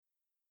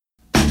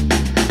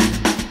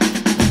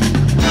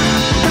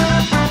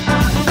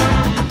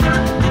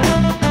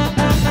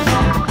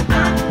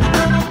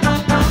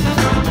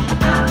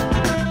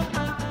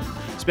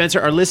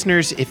Spencer, our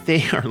listeners, if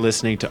they are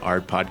listening to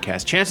our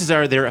podcast, chances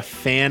are they're a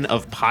fan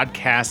of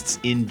podcasts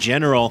in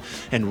general.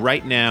 And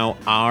right now,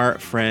 our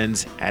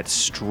friends at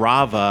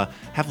Strava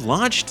have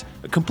launched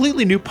a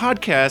completely new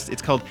podcast.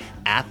 It's called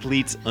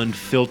Athletes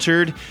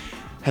Unfiltered.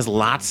 Has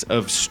lots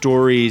of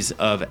stories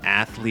of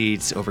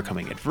athletes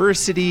overcoming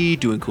adversity,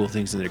 doing cool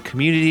things in their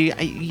community.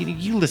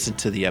 You listened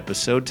to the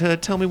episode.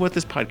 Tell me what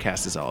this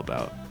podcast is all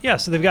about. Yeah,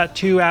 so they've got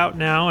 2 out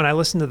now, and I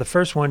listened to the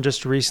first one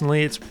just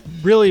recently. It's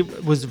really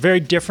was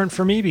very different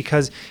for me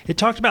because it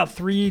talked about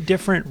 3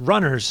 different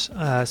runners.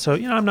 So,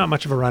 I'm not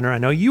much of a runner. I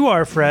know you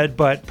are, Fred,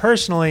 but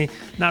personally,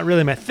 not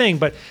really my thing.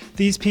 But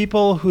these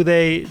people who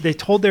they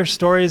told their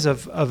stories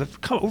of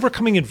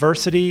overcoming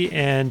adversity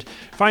and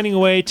finding a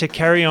way to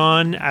carry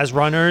on as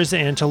runners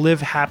and to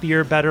live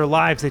happier, better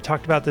lives. They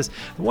talked about this.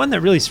 The one that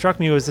really struck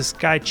me was this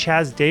guy,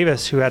 Chaz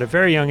Davis, who at a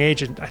very young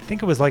age, and I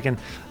think it was like in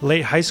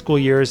late high school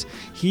years,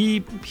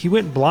 he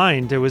went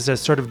blind. It was a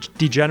sort of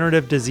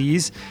degenerative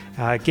disease,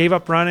 gave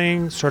up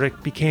running, sort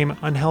of became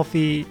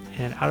unhealthy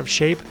and out of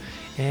shape,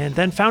 and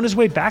then found his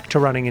way back to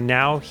running. And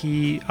now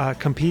he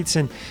competes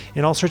in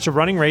all sorts of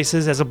running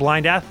races as a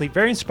blind athlete.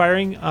 Very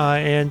inspiring.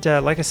 And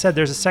like I said,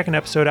 there's a second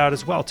episode out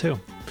as well, too.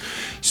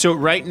 So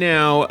right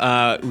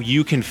now,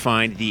 you can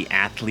find the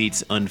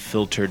Athletes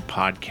Unfiltered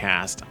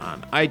podcast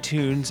on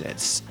iTunes, at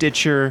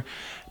Stitcher,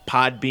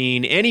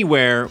 Podbean,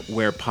 anywhere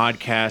where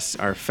podcasts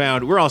are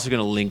found. We're also going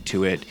to link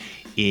to it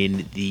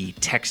in the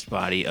text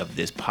body of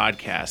this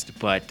podcast.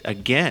 But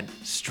again,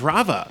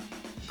 Strava,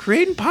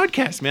 creating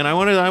podcasts, man. I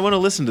want to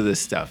listen to this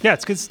stuff. Yeah,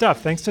 it's good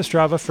stuff. Thanks to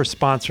Strava for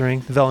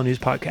sponsoring the Velo News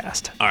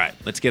podcast. All right,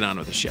 let's get on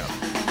with the show.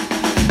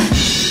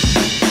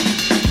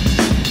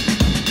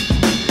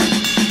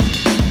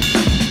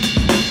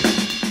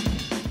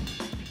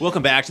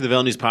 Welcome back to the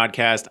Velo News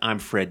podcast. I'm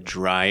Fred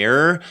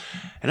Dreyer,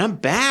 and I'm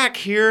back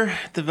here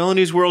at the Velo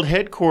News World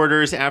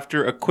headquarters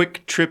after a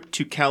quick trip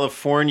to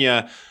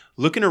California,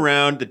 looking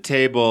around the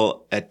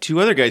table at 2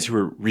 other guys who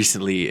were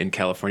recently in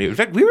California. In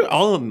fact, we were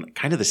all in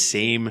kind of the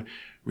same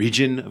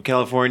region of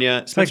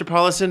California. Spencer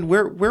Paulison,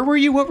 where were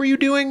you? What were you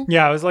doing?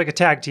 Yeah, it was like a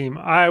tag team.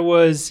 I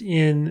was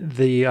in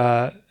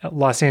the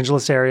Los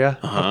Angeles area,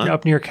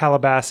 up near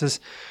Calabasas,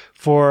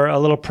 for a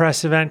little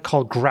press event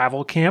called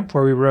Gravel Camp,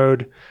 where we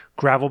rode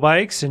gravel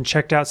bikes and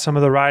checked out some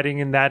of the riding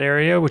in that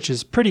area, which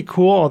is pretty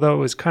cool, although it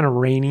was kind of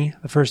rainy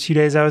the first few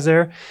days I was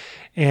there.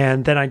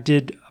 And then I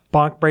did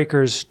Bonk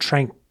Breaker's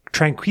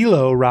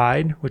Tranquilo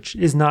ride, which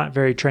is not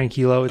very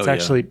tranquilo. It's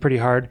actually pretty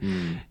hard.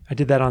 I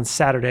did that on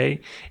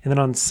Saturday. And then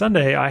on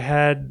Sunday, I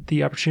had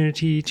the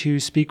opportunity to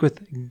speak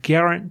with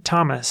Geraint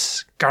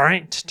Thomas.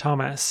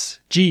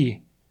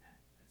 G.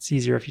 It's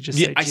easier if you just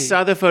say G. I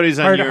saw the photos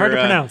on your... Hard to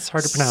pronounce.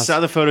 Saw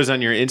the photos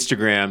on your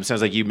Instagram.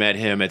 Sounds like you met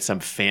him at some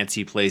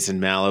fancy place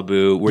in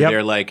Malibu. Were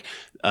there like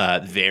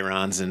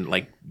Veyrons and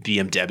like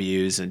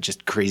BMWs and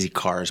just crazy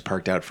cars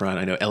parked out front?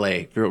 I know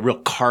LA, real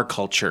car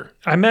culture.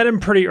 I met him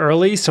pretty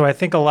early, so I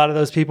think a lot of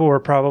those people were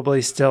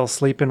probably still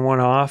sleeping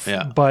one off.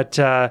 Yeah. But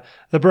the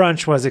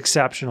brunch was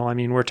exceptional. I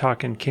mean, we're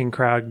talking king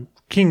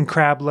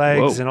crab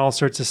legs and all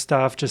sorts of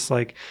stuff, just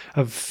like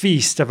a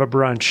feast of a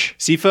brunch.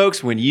 See,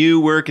 folks, when you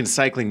work in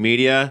cycling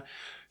media,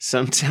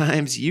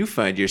 sometimes you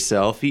find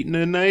yourself eating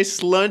a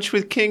nice lunch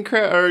with king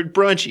crab or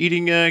brunch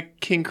eating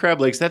king crab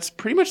legs. That's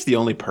pretty much the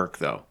only perk,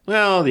 though.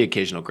 Well, the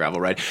occasional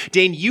gravel ride.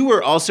 Dane, you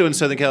were also in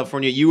Southern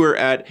California. You were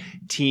at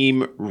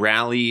Team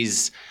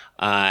Rally's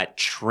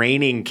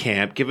training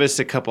camp. Give us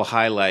a couple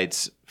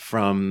highlights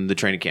from the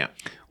training camp.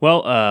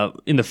 Well,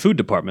 in the food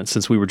department,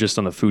 since we were just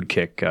on the food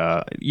kick,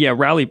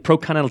 Rally Pro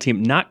Continental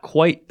team, not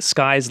quite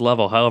Sky's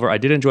level. However, I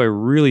did enjoy a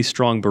really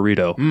strong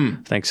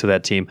burrito thanks to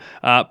that team.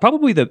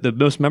 Probably the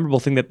most memorable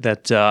thing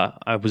that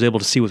I was able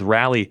to see with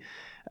Rally,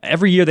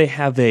 every year they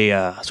have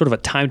a sort of a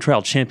time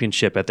trial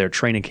championship at their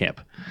training camp.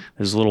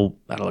 There's a little,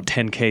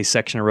 10K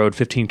section of road,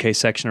 15K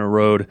section of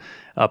road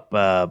up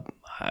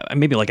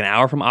maybe like an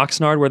hour from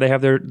Oxnard where they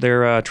have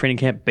their training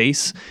camp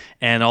base,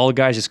 and all the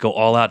guys just go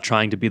all out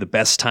trying to be the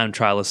best time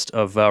trialist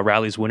of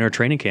Rally's winter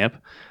training camp.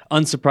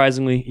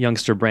 Unsurprisingly,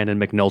 youngster Brandon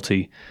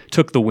McNulty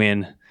took the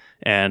win,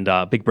 and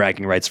big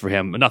bragging rights for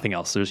him. Nothing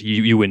else.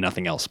 You win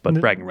nothing else, but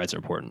bragging rights are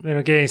important. They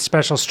don't get any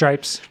special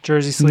stripes,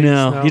 jersey sleeves?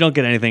 No, you don't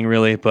get anything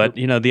really, but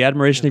the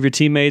admiration of your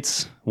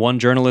teammates. One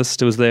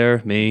journalist was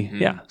there, me.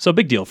 Yeah, so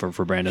big deal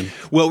for Brandon.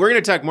 Well, we're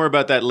going to talk more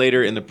about that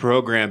later in the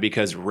program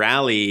because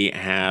Rally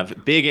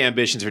have big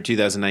ambitions for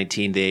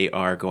 2019. They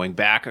are going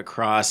back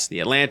across the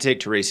Atlantic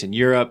to race in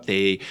Europe.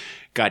 They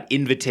got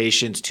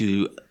invitations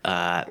to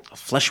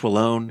Flèche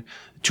Wallonne,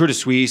 Tour de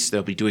Suisse.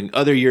 They'll be doing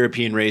other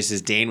European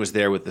races. Dane was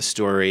there with the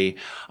story.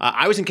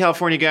 I was in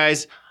California,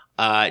 guys,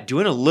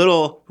 doing a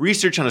little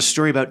research on a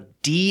story about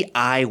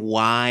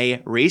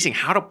DIY racing,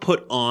 how to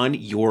put on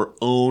your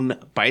own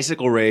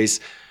bicycle race.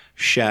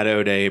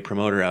 Shadowed a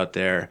promoter out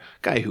there,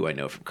 guy who I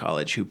know from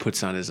college, who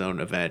puts on his own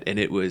event, and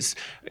it was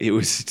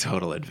a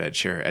total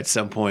adventure. At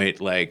some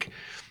point, like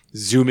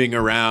zooming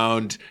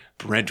around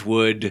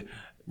Brentwood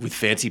with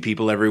fancy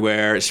people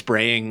everywhere,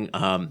 spraying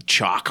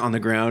chalk on the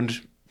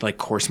ground, like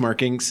course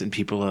markings, and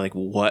people are like,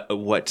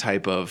 what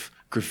type of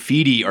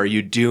graffiti are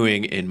you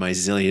doing in my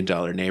 $1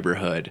 zillion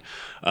neighborhood?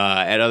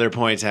 At other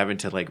points, having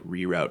to like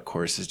reroute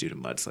courses due to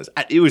mudslides.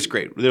 It was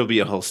great. There'll be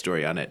a whole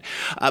story on it.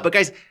 But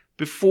guys,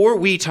 before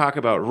we talk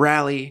about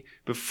Rally,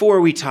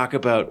 before we talk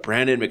about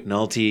Brandon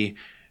McNulty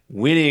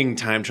winning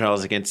time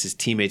trials against his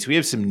teammates, we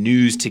have some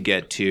news to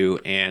get to.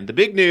 And the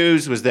big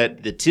news was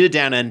that the Tour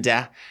Down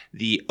Under,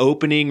 the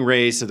opening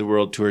race of the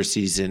World Tour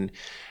season,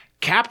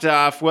 capped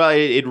off. Well,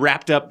 it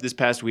wrapped up this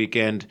past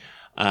weekend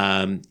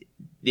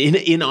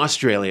in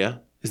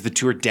Australia. Is the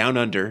Tour Down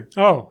Under?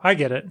 Oh, I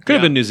get it. Could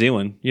have been New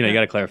Zealand. You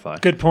got to clarify.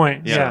 Good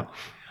point. Yeah.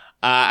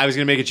 I was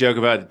going to make a joke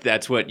about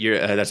that's what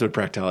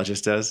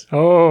proctologist does.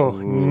 Oh,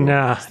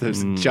 nah.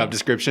 The job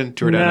description,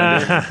 Tour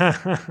Down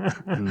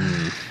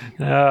Under.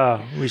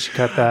 Oh, we should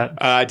cut that.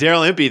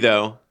 Daryl Impey,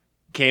 though,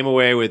 came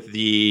away with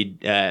the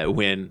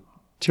win.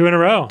 2 in a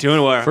row.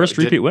 First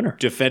repeat winner.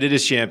 Defended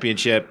his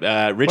championship. What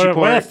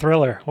a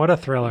thriller. What a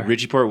thriller.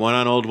 Richie Porte won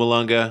on Old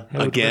Wollonga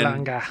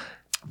again.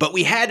 But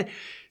we had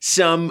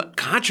some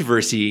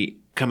controversy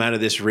come out of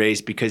this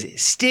race because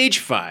stage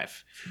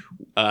 5,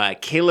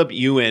 Caleb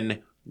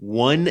Ewan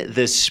won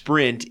the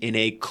sprint in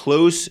a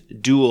close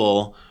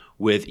duel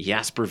with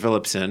Jasper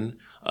Philipsen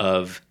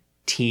of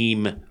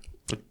Team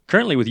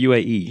currently with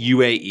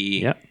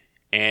UAE. Yep.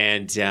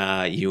 And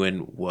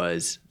Ewan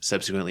was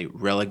subsequently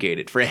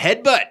relegated for a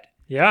headbutt.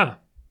 Yeah.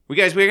 We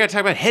got to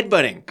talk about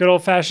headbutting. Good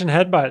old-fashioned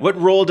headbutt. What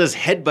role does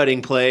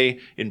headbutting play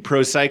in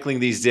pro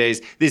cycling these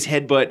days? This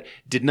headbutt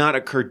did not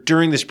occur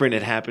during the sprint.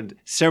 It happened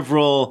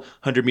several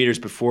hundred meters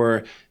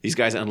before these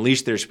guys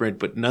unleashed their sprint.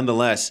 But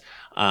nonetheless,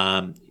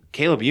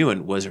 Caleb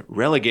Ewan was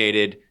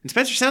relegated. And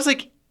Spencer, sounds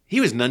like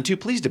he was none too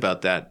pleased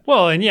about that.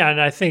 Well, and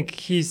I think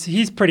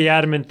he's pretty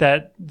adamant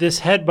that this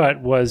headbutt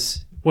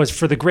was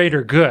for the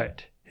greater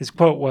good. His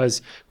quote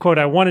was, quote,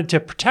 "I wanted to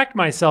protect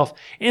myself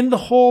and the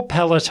whole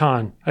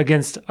peloton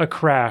against a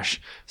crash."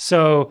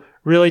 So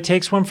really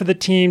takes one for the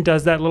team,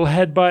 does that little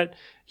headbutt.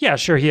 Yeah,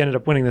 sure, he ended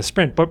up winning the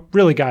sprint. But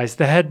really, guys,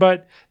 the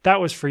headbutt,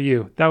 that was for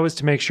you. That was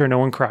to make sure no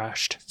one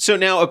crashed. So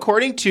now,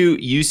 according to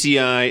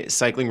UCI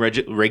cycling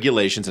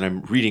regulations, and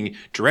I'm reading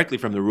directly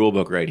from the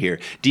rulebook right here,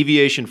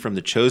 deviation from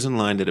the chosen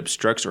line that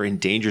obstructs or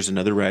endangers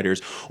another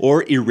rider's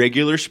or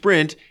irregular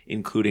sprint,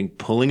 including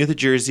pulling of the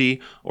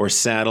jersey or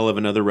saddle of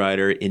another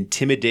rider,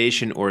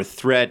 intimidation or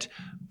threat,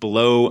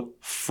 blow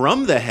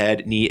from the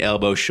head, knee,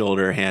 elbow,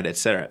 shoulder, hand,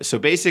 etc. So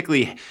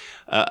basically,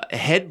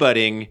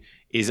 headbutting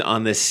is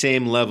on the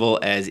same level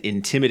as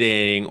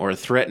intimidating or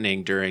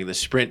threatening during the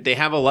sprint. They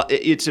have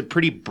it's a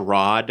pretty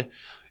broad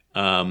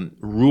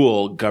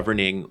rule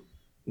governing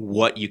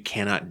what you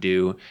cannot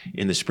do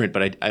in the sprint,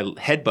 but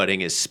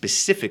headbutting is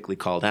specifically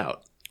called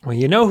out. Well,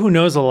 you know who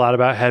knows a lot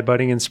about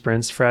headbutting in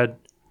sprints, Fred?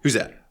 Who's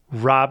that?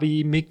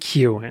 Robbie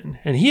McEwen.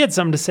 And he had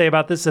something to say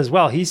about this as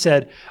well. He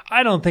said,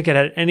 "I don't think it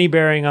had any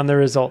bearing on the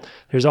result.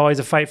 There's always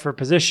a fight for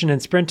position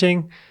in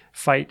sprinting."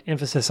 Fight,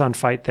 emphasis on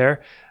fight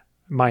there.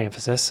 My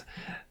emphasis.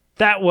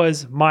 That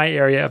was my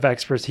area of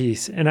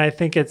expertise, and I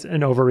think it's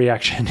an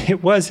overreaction.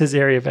 It was his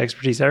area of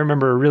expertise. I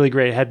remember a really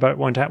great headbutt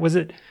one time. Was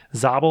it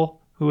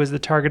Zabel who was the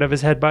target of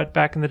his headbutt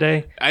back in the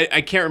day? I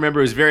can't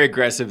remember. It was very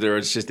aggressive. There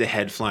was just a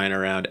head flying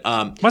around.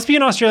 Must be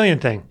an Australian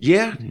thing.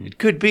 Yeah, it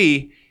could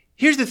be.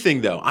 Here's the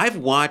thing, though. I've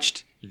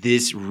watched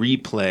this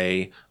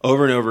replay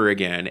over and over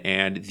again,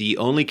 and the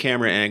only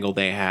camera angle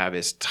they have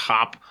is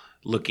top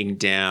looking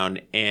down.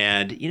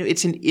 And,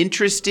 it's an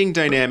interesting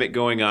dynamic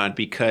going on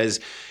because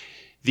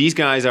these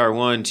guys are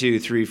 1, 2,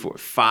 3, 4,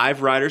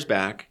 5 riders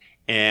back,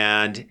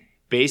 and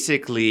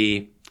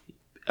basically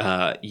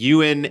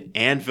Ewan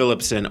and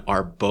Philipsen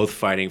are both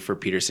fighting for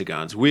Peter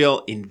Sagan's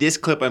wheel. In this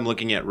clip I'm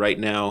looking at right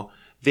now,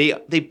 they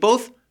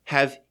both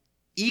have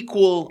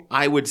equal,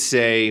 I would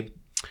say,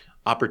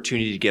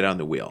 opportunity to get on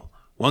the wheel.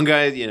 One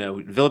guy,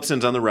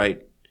 Philipsen's on the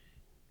right,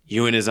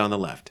 Ewan is on the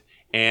left.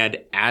 And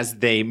as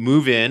they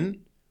move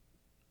in,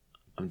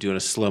 I'm doing a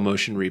slow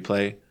motion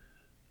replay.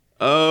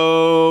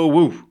 Oh,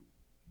 woo.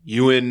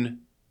 Ewan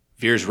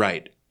veers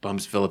right,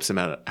 bumps Philipsen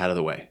out of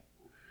the way.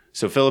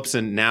 So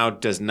Philipsen now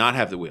does not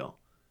have the wheel,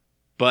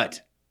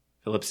 but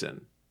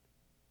Philipsen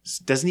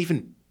doesn't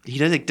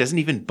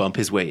even bump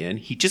his way in.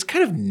 He just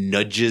kind of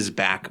nudges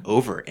back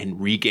over and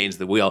regains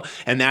the wheel,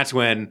 and that's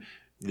when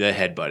the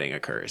headbutting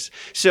occurs.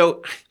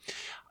 So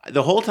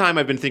the whole time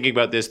I've been thinking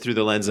about this through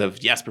the lens of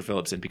Jasper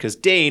Philipsen, because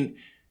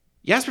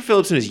Jasper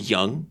Philipsen is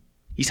young,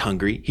 he's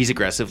hungry, he's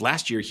aggressive.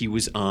 Last year he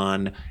was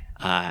on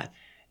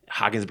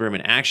Hagens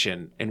Berman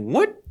Action. And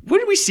what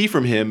did we see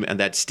from him at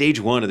that stage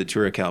 1 of the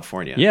Tour of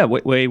California? Yeah,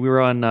 we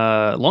were on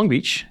Long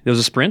Beach. There was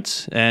a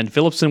sprint, and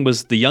Philipsen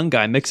was the young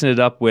guy mixing it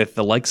up with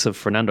the likes of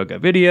Fernando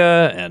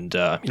Gaviria, and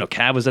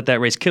Cav was at that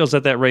race, Kittle's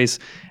at that race,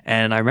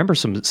 and I remember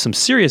some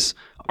serious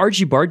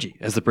argy-bargy,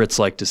 as the Brits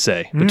like to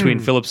say, between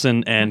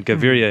Philipsen and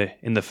Gaviria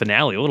in the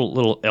finale. A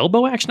little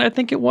elbow action, I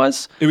think it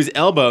was. It was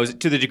elbows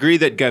to the degree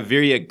that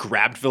Gaviria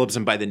grabbed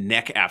Philipsen by the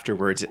neck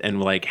afterwards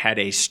and like had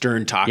a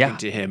stern talking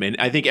to him. And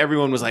I think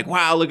everyone was like,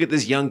 wow, look at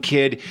this young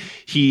kid.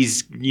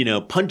 He's,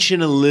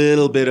 punching a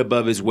little bit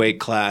above his weight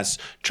class,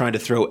 trying to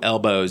throw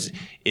elbows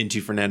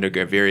into Fernando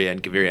Gaviria,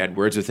 and Gaviria had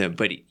words with him.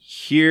 But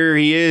here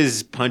he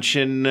is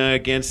punching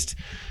against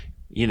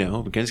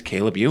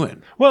Caleb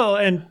Ewan. Well,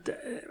 and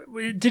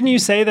didn't you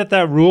say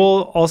that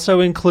rule also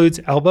includes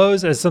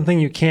elbows as something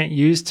you can't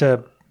use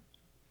to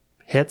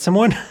hit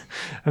someone?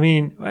 I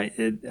mean,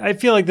 I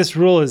feel like this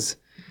rule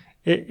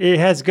it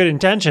has good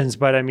intentions,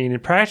 but I mean,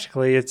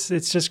 practically it's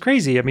just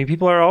crazy. I mean,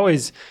 people are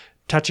always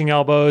touching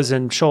elbows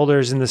and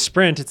shoulders in the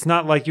sprint. It's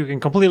not like you can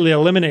completely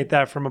eliminate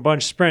that from a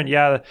bunch sprint.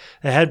 Yeah,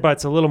 the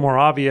headbutt's a little more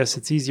obvious.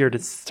 It's easier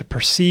to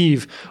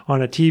perceive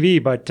on a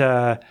TV, but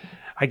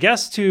I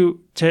guess to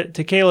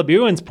Caleb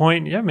Ewan's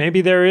point, yeah,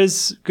 maybe there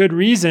is good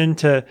reason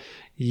to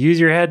use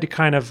your head to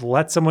kind of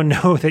let someone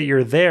know that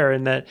you're there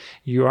and that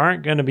you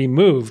aren't going to be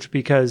moved,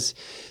 because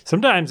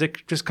sometimes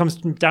it just comes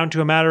down to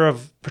a matter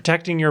of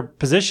protecting your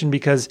position,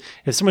 because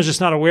if someone's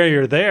just not aware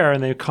you're there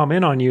and they come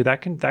in on you,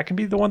 that can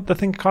be the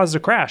thing that causes a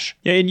crash.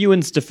 Yeah, in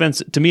Ewan's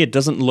defense, to me, it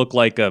doesn't look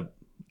like a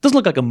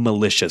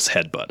malicious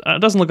headbutt.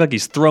 It doesn't look like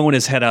he's throwing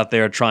his head out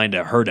there trying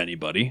to hurt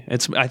anybody.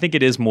 I think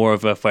it is more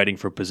of a fighting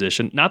for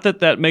position. Not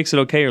that makes it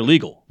okay or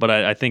legal, but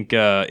I think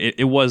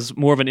it was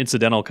more of an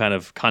incidental kind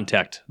of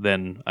contact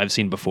than I've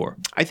seen before.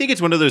 I think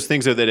it's one of those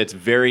things, though, that it's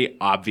very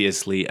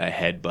obviously a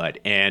headbutt.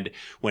 And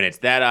when it's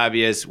that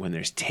obvious, when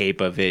there's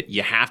tape of it,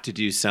 you have to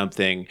do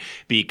something,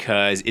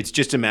 because it's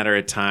just a matter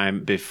of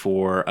time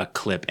before a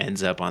clip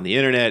ends up on the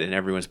internet and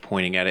everyone's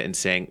pointing at it and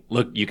saying,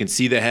 look, you can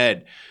see the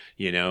head.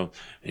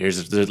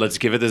 Let's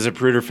give it the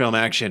Zapruder film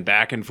action,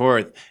 back and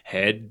forth,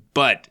 head,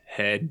 butt.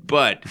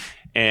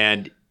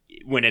 And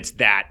when it's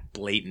that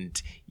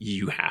blatant,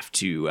 you have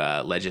to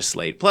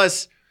legislate.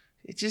 Plus,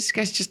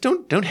 guys, just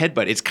don't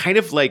headbutt. It's kind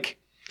of like,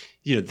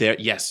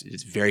 yes,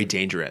 it's very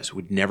dangerous.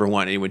 Would never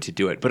want anyone to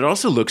do it, but it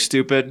also looks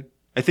stupid.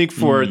 I think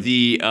for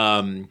the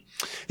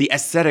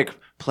aesthetic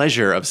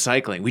pleasure of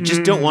cycling, we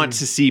just don't want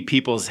to see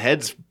people's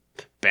heads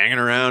banging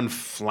around,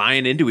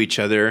 flying into each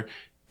other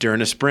during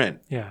a sprint.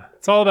 Yeah.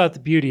 It's all about the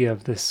beauty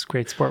of this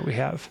great sport we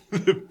have.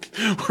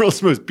 The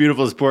world's most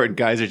beautiful sport, and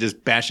guys are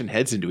just bashing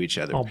heads into each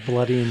other. All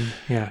bloody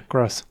and,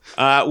 gross.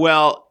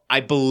 Well,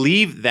 I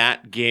believe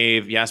that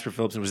gave Jasper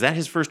Philipsen, was that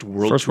his first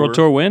World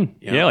Tour win?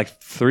 Yeah,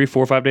 like 3,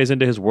 4, 5 days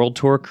into his World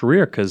Tour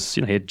career, because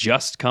he had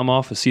just come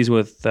off a season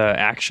with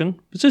Action.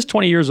 He's just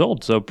 20 years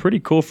old, so pretty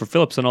cool for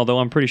Philipsen, although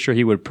I'm pretty sure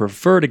he would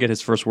prefer to get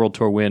his first World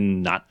Tour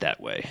win not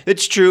that way.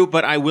 It's true,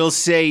 but I will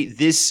say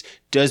this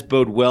does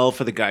bode well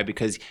for the guy,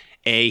 because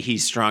A,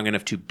 he's strong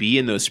enough to be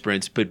in those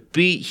sprints, but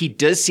B, he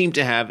does seem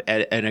to have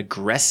an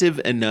aggressive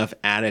enough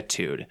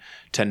attitude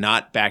to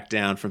not back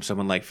down from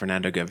someone like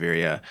Fernando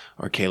Gaviria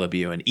or Caleb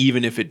Ewan,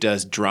 even if it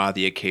does draw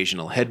the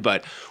occasional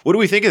headbutt. What do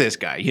we think of this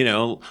guy?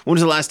 When was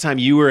the last time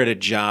you were at a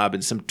job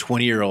and some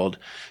 20-year-old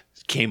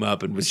came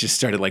up and was just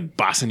started like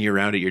bossing you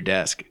around at your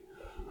desk?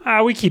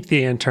 We keep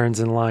the interns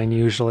in line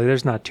usually.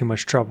 There's not too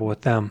much trouble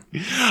with them.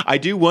 I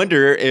do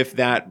wonder if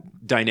that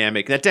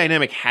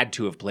dynamic had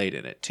to have played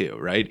in it too,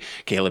 right?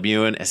 Caleb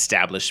Ewan,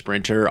 established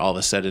sprinter, all of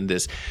a sudden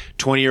this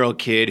 20-year-old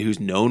kid who's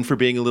known for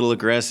being a little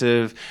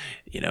aggressive,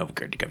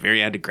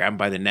 Gaviria had to grab him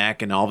by the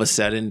neck, and all of a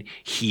sudden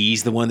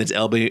he's the one that's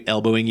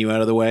elbowing you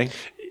out of the way.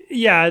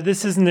 Yeah,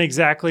 this isn't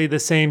exactly the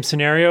same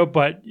scenario,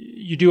 but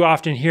you do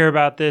often hear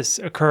about this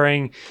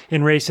occurring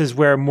in races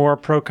where more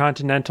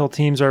pro-continental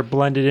teams are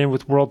blended in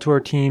with World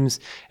Tour teams,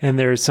 and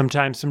there's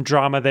sometimes some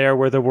drama there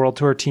where the World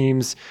Tour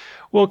teams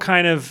will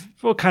kind of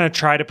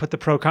try to put the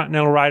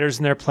pro-continental riders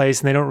in their place,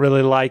 and they don't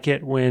really like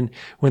it when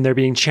they're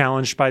being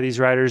challenged by these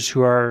riders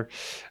who are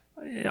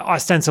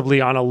ostensibly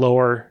on a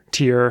lower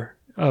tier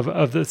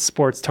of the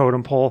sports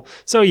totem pole.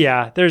 So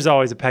yeah, there's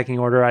always a pecking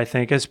order, I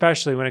think,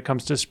 especially when it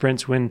comes to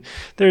sprints, when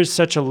there's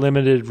such a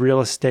limited real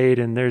estate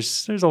and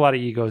there's a lot of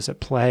egos at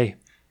play.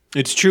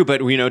 It's true, but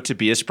to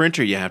be a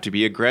sprinter, you have to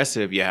be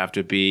aggressive. You have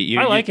to be.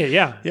 I like it.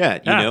 Yeah.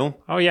 Yeah.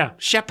 Oh yeah.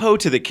 Chapeau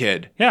to the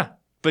kid. Yeah.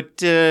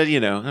 But I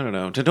don't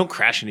know. Don't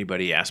crash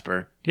anybody,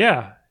 Jasper.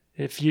 Yeah.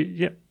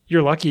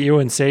 You're lucky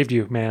Ewan saved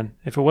you, man.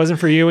 If it wasn't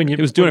for you, and he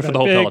was doing it for the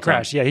whole peloton.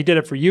 Crash. Yeah, he did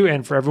it for you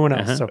and for everyone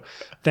else. So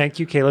thank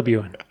you, Caleb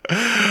Ewan.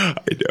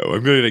 I know.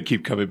 I'm going to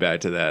keep coming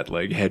back to that,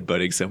 like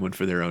headbutting someone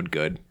for their own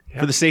good,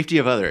 for the safety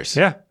of others.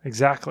 Yeah,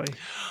 exactly.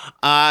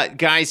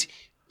 Guys,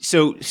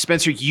 so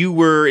Spencer, you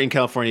were in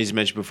California, as you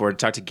mentioned before, to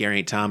talk to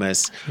Geraint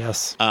Thomas.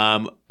 Yes.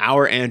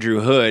 Our Andrew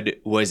Hood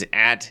was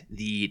at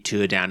the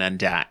Tour Down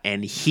Under,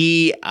 and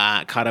he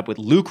caught up with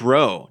Luke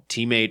Rowe,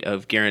 teammate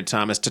of Geraint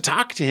Thomas, to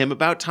talk to him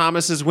about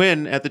Thomas's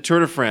win at the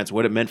Tour de France,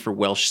 what it meant for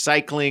Welsh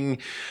cycling,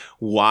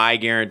 why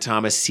Geraint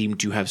Thomas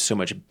seemed to have so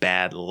much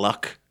bad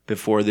luck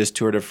before this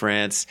Tour de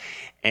France,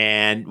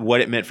 and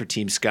what it meant for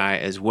Team Sky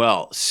as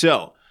well.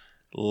 So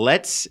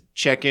let's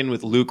check in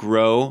with Luke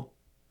Rowe,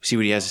 see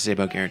what he has to say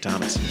about Geraint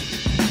Thomas.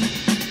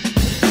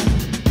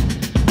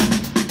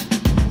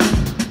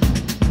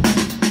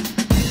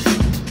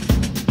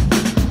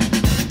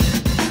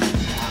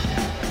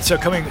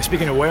 So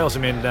speaking of Wales,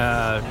 I mean,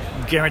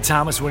 Geraint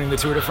Thomas winning the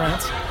Tour de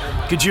France.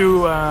 Could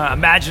you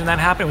imagine that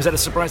happening? Was that a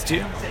surprise to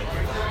you?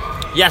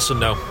 Yes and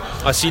no.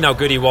 I've seen how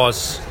good he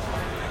was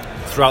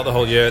throughout the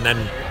whole year, and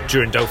then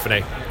during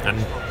Dauphiné. And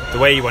the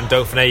way he won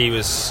Dauphiné,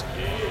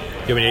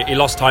 he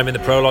lost time in the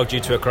prologue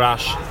due to a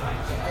crash,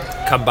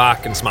 come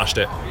back and smashed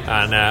it.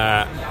 And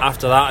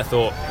after that, I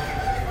thought,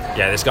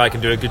 yeah, this guy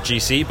can do a good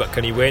GC, but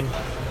can he win?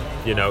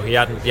 He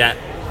hadn't yet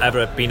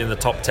ever been in the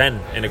top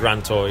 10 in a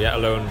Grand Tour, yet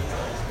alone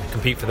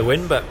compete for the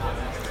win. But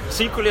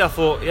secretly I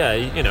thought, yeah,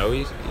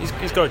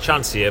 he's got a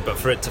chance here, but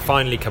for it to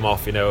finally come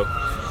off,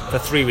 for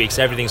 3 weeks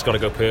everything's got to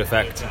go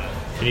perfect.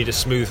 You need a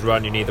smooth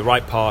run, you need the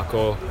right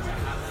parkour,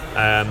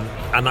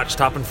 and that just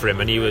happened for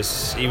him, and he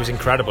was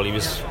incredible. He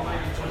was,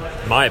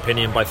 in my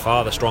opinion, by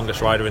far the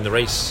strongest rider in the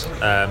race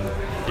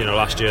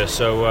last year.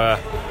 So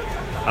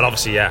and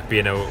obviously, yeah,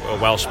 being a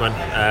Welshman,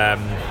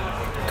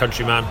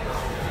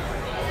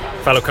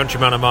 fellow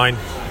countryman of mine,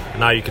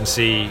 now you can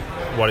see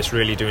what it's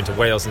really doing to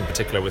Wales in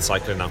particular with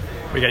cycling now.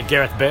 We got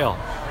Gareth Bale.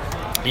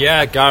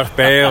 Yeah, Gareth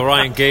Bale,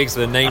 Ryan Giggs,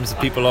 the names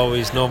that people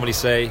always normally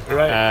say.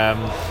 Right.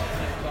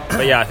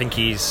 But yeah, I think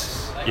he's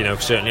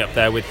certainly up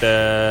there with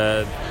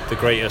the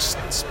greatest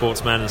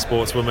sportsmen and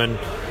sportswomen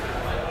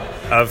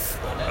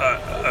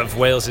of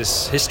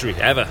Wales's history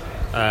ever.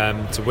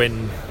 To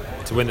win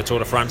the Tour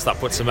de France, that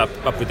puts him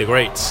up with the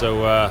greats.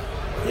 So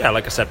yeah,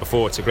 like I said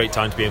before, it's a great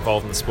time to be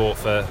involved in the sport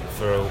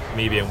for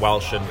me being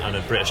Welsh and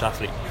a British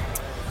athlete.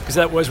 Because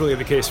that was really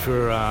the case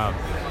for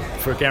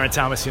Geraint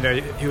Thomas.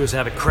 He was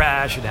have a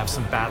crash, he'd have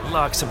some bad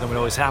luck, something would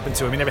always happen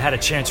to him. He never had a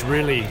chance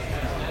really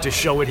to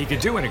show what he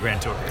could do in a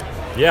Grand Tour.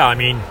 Yeah, I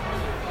mean,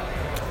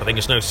 I think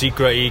it's no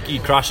secret he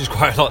crashes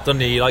quite a lot, doesn't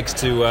he? He likes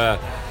to.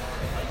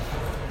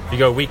 You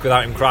go a week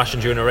without him crashing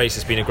during a race,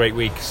 it's been a great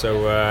week.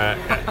 So,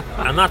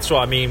 and that's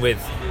what I mean with,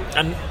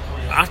 and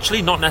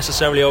actually not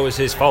necessarily always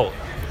his fault.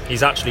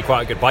 He's actually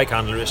quite a good bike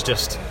handler. It's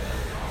just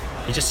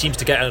he just seems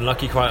to get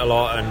unlucky quite a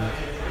lot. And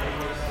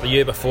the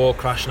year before,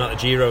 crashing at the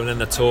Giro and then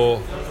the Tour,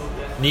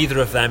 neither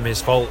of them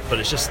his fault. But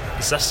it's just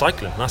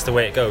cycling. That's the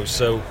way it goes.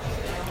 So,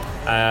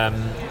 yeah,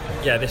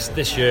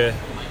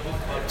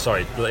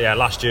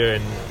 last year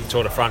in the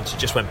Tour de France, it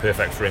just went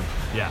perfect for him.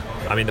 Yeah,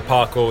 I mean, the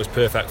parkour was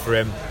perfect for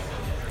him.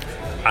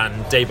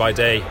 And day by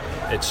day,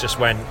 it's just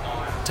went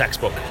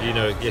textbook. You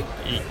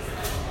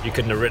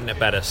couldn't have written it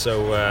better.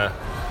 So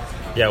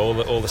yeah,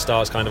 all the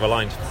stars kind of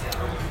aligned.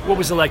 What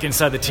was it like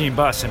inside the team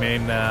bus? I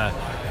mean,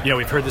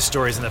 we've heard the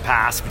stories in the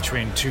past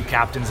between two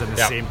captains in the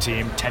same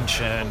team,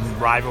 tension,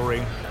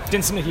 rivalry.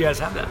 Didn't seem like you guys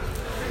have that.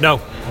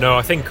 No.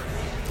 I think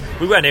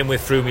we went in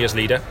with Froome as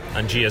leader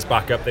and G as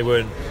backup. They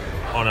weren't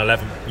on a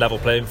level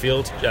playing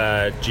field.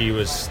 G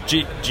was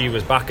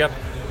backup,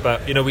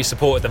 but we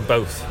supported them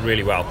both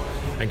really well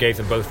and gave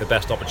them both the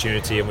best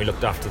opportunity, and we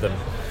looked after them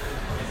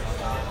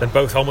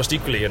both almost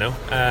equally, And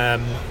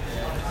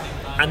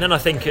then I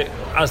think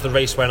as the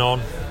race went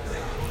on,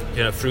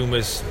 Froome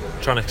was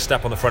trying to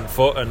step on the front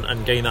foot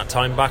and gain that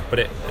time back, but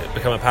it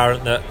became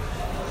apparent that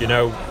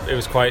it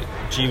was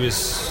G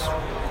was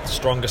the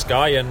strongest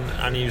guy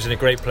and he was in a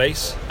great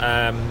place.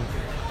 And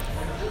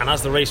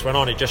as the race went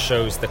on, it just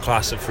shows the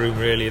class of Froome,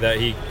 really, that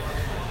he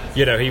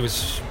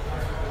was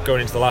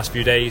going into the last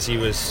few days, he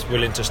was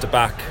willing just to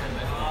back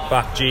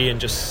G, and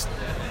just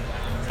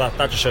that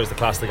just shows the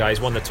class of the guy.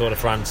 He's won the Tour de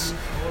France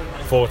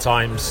 4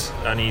 times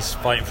and he's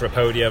fighting for a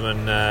podium,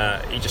 and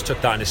he just took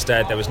that in his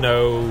stead. There was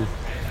no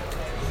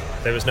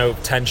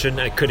tension,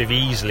 and it could have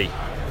easily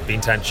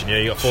been tension.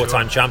 You got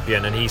 4-time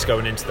champion, and he's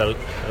going into the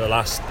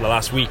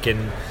last week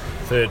in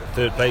third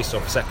place,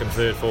 or second,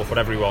 third, fourth,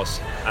 whatever he was,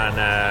 and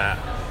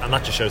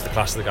that just shows the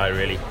class of the guy,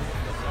 really.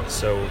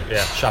 So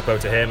yeah, chapeau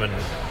to him, and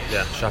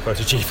yeah, chapeau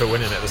to G for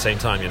winning at the same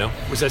time.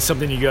 Was that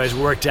something you guys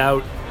worked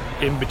out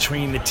in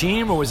between the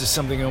team, or was it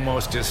something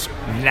almost just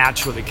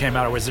naturally came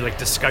out, or was there like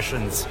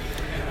discussions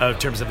in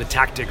terms of the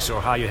tactics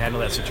or how you handle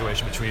that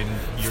situation between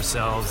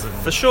yourselves? And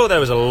for sure,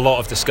 there was a lot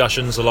of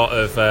discussions, a lot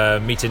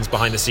of meetings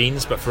behind the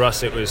scenes, but for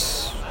us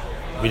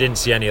we didn't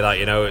see any of that.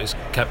 It was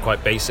kept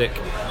quite basic.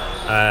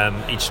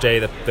 Each day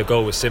the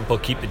goal was simple: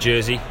 keep the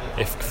jersey.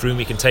 If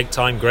Froome can take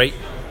time, great.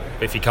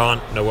 If he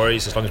can't, no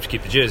worries, as long as we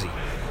keep the jersey.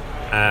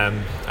 I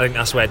think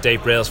that's where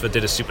Dave Brailsford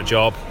did a super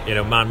job.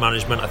 Man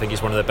management, I think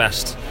he's one of the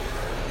best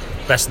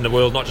in the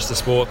world, not just the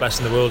sport, best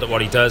in the world at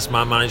what he does,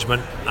 man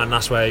management, and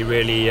that's where he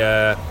really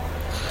earned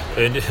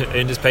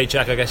his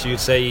paycheck, I guess you would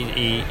say.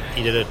 He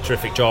did a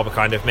terrific job of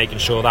kind of making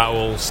sure that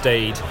all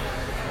stayed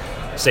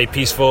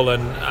peaceful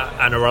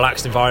and a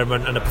relaxed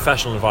environment and a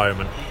professional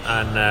environment,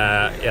 and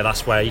yeah,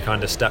 that's where he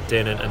kind of stepped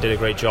in and did a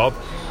great job.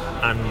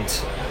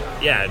 And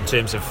yeah, in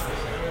terms of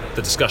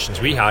the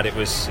discussions we had, it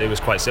was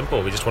quite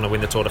simple. We just want to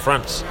win the Tour de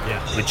France.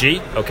 Yeah. With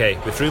G, okay.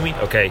 With Froome,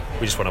 okay.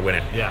 We just want to win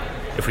it. Yeah.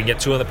 If we can get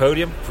 2 on the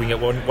podium, if we can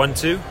get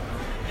 1-2,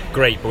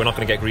 great. But we're not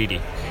going to get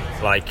greedy.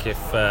 Like if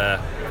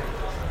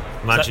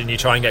imagine you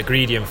try and get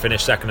greedy and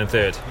finish second and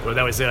third. Well,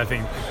 that was it. I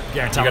think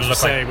Geraint Thomas was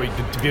saying we'd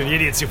be the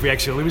idiots if we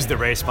actually lose the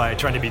race by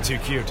trying to be too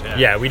cute.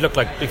 Yeah, we look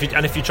like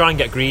if you try and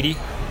get greedy,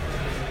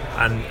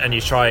 and you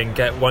try and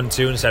get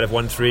 1-2 instead of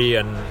 1-3,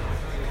 and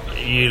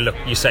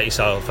you set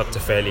yourself up to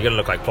fail. You're going to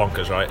look like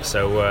plonkers, right?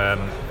 So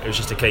it was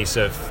just a case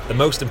of the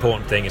most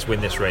important thing is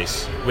win this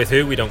race. With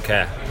who, we don't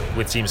care.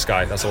 With Team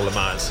Sky, that's all that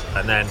matters.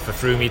 And then for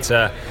Froome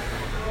to,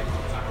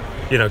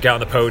 get on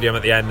the podium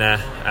at the end there,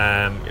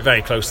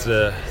 very close to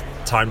the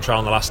time trial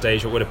on the last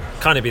stage, it would have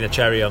kind of been a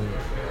cherry on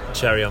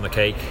the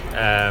cake.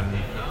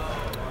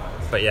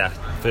 But yeah,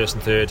 first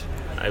and third,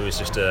 it was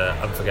just an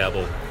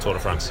unforgettable Tour de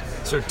France.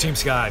 So Team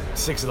Sky,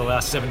 6 of the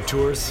last 7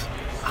 tours.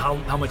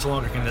 How much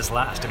longer can this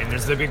last? I mean,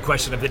 there's the big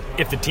question of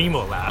if the team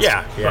will last.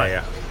 Yeah.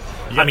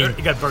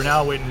 You got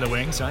Bernal waiting in the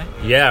wings, right?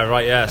 Yeah,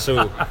 right. Yeah.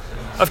 So,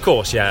 of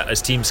course, yeah.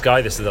 As Team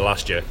Sky, this is the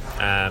last year.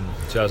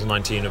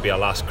 2019 will be our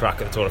last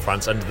crack at the Tour de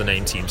France under the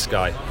name Team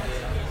Sky.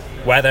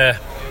 Whether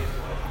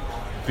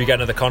we get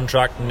another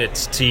contract and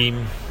it's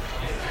Team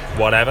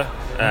whatever,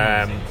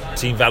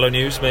 Team Velo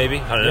News maybe.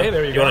 I don't know. Yeah,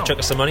 there you go. Want to chuck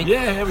us some money?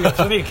 Yeah, we got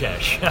plenty of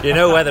cash.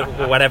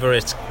 whatever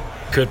it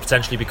could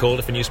potentially be called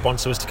if a new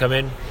sponsor was to come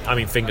in. I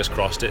mean, fingers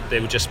crossed. It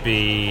would just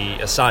be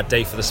a sad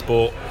day for the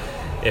sport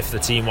if the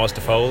team was to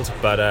fold.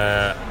 But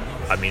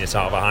I mean, it's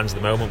out of our hands at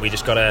the moment. We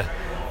just got to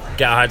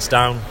get our heads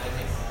down,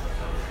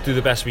 do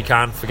the best we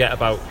can, forget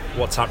about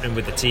what's happening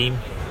with the team,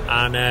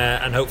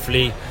 and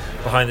hopefully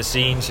behind the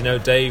scenes,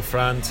 Dave,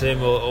 Fran,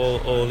 Tim,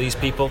 all these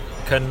people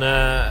can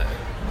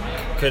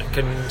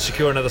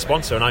secure another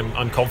sponsor. And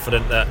I'm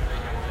confident that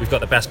we've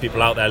got the best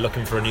people out there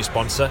looking for a new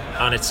sponsor,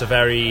 and it's a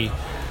very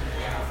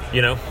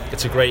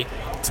it's a great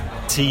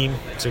team,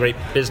 it's a great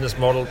business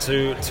model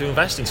to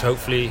invest in. So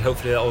hopefully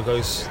that all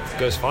goes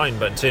fine.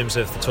 But in terms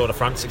of the Tour de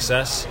France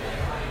success,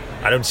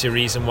 I don't see a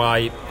reason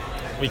why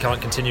we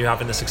can't continue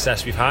having the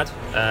success we've had.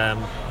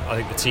 I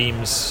think the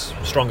team's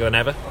stronger than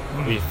ever.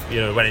 We've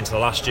went into the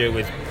last year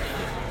with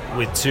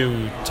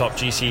 2 top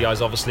GC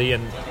guys, obviously,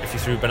 and if you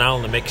threw Bernal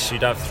in the mix,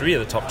 you'd have 3 of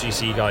the top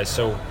GC guys.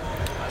 So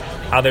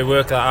how they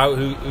work that out,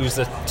 who's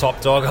the top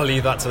dog, I'll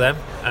leave that to them.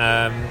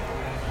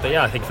 But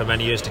yeah, I think for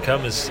many years to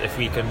come, if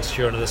we can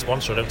secure another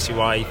sponsor, I don't see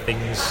why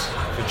things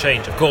could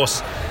change. Of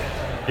course,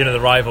 the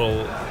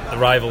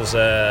rivals.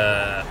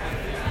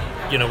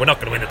 We're not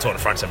going to win the Tour de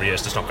France every year.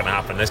 It's just not going to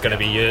happen. There's going to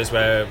be years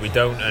where we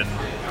don't, and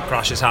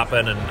crashes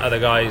happen, and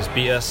other guys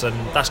beat us, and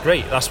that's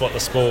great. That's what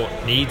the sport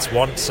needs,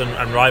 wants,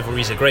 and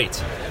rivalries are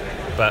great.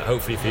 But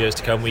hopefully, for years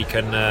to come, we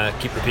can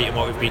keep repeating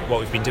what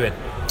we've been doing.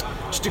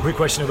 Just a quick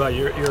question about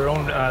your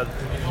own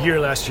year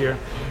last year.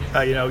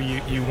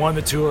 You won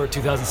the Tour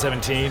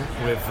 2017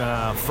 with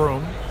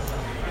Froome.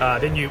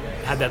 Then you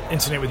had that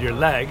incident with your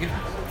leg.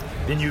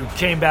 Then you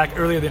came back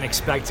earlier than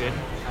expected.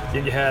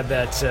 Then you had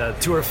that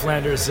Tour of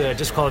Flanders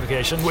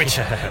disqualification, which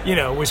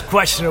was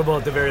questionable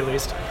at the very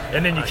least.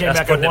 And then you came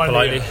back and won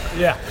politely.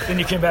 Then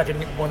you came back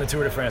and won the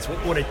Tour de France.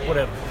 What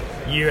a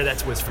year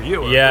that was for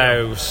you.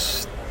 It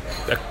was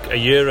a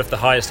year of the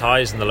highest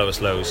highs and the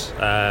lowest lows.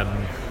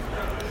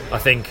 I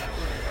think,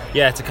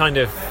 to kind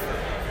of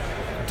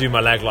do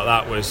my leg like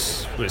that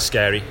was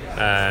scary.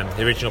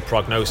 The original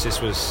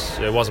prognosis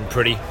wasn't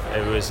pretty.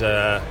 It was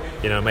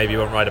maybe you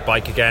won't ride a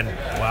bike again.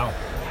 Wow.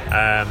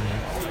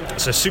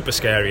 So super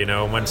scary,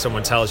 and when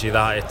someone tells you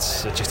that,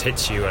 it just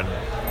hits you, and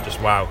just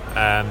wow.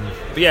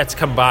 But to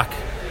come back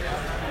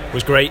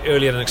was great,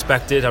 earlier than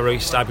expected. I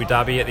raced Abu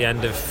Dhabi at the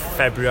end of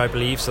February, I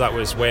believe, so that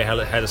was way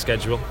ahead of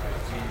schedule.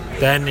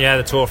 Then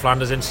the Tour of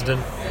Flanders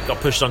incident,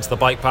 got pushed onto the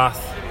bike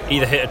path,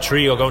 either hit a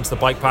tree or go into the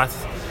bike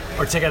path.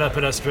 Or take out a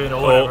pedestrian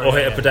or whatever. Or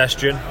hit a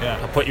pedestrian. Yeah.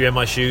 I'll put you in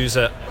my shoes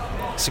at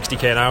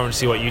 60k an hour and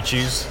see what you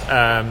choose.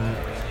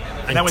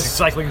 And that was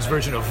cycling's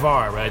version of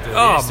VAR, right?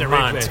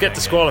 To get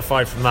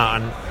disqualified from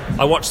that. And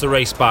I watched the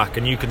race back,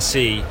 and you can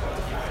see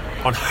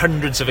on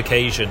hundreds of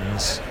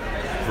occasions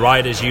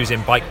riders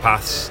using bike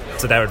paths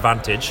to their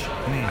advantage.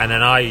 And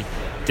then I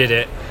did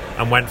it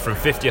and went from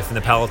 50th in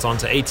the peloton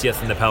to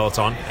 80th in the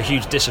peloton. A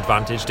huge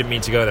disadvantage. Didn't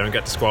mean to go there and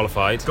get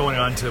disqualified. Going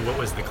on to what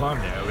was the climb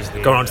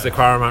there? Going on to the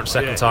Quaremont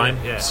second time.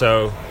 Yeah.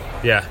 So,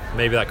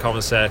 maybe that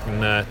commissaire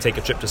can take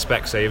a trip to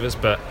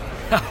Specsavers, but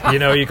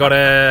you got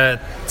to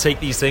take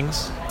these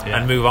things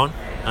and move on,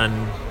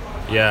 and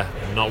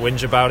not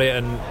whinge about it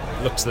and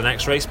look to the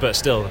next race, but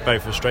still very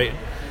frustrating.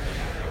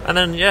 And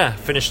then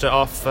finished it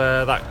off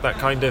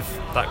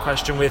that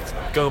question with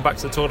going back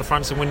to the Tour de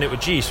France and winning it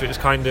with G. So it was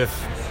kind of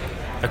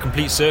a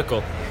complete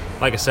circle.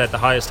 Like I said, the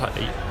highest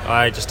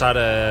I just had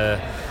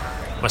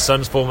my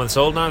son's 4 months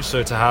old now,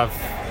 so to have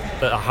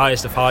the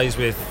highest of highs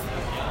with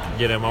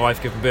my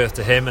wife giving birth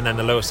to him, and then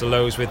the lowest of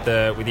lows with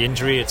the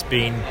injury, it's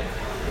been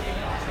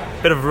a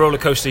bit of a roller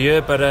coaster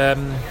year, but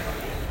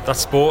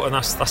that's sport, and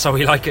that's how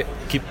we like it.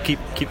 Keep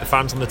the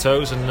fans on the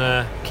toes,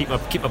 and keep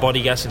my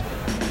body guessing.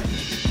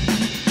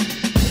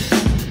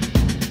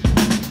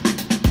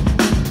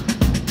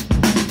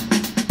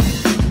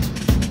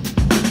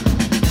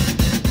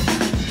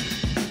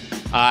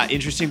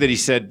 Interesting that he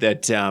said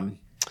that,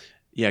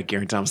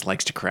 Geraint Thomas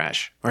likes to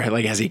crash, or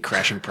has a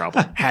crashing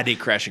problem, had a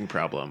crashing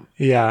problem.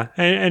 Yeah.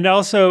 And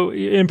also,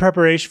 in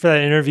preparation for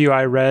that interview,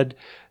 I read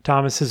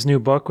Thomas's new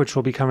book, which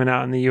will be coming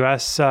out in the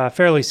U.S.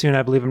 Fairly soon,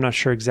 I believe. I'm not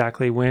sure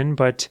exactly when,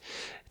 but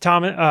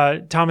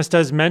Thomas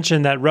does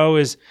mention that Rowe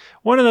is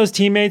one of those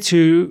teammates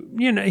who,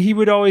 he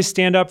would always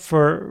stand up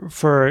for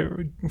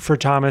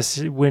Thomas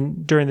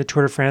during the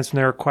Tour de France when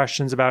there were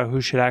questions about who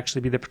should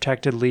actually be the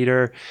protected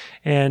leader,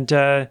 and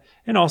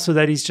also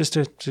that he's just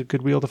a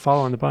good wheel to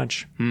follow in the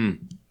bunch.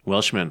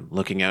 Welshmen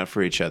looking out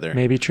for each other.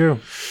 Maybe true.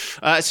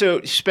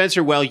 So,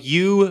 Spencer, while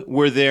you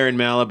were there in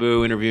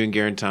Malibu interviewing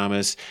Geraint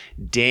Thomas,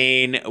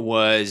 Dane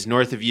was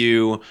north of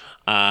you,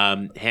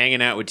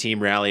 hanging out with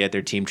Team Rally at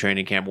their team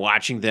training camp,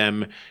 watching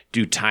them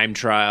do time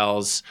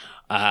trials,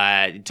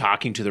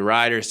 talking to the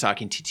riders,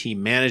 talking to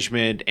team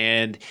management.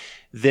 And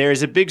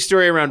there's a big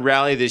story around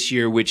Rally this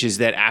year, which is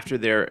that after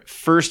their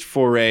first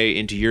foray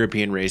into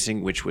European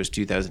racing, which was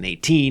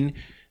 2018,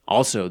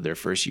 also their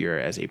first year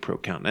as a Pro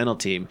Continental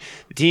team,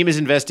 the team is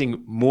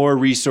investing more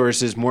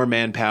resources, more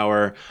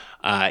manpower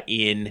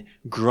in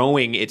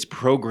growing its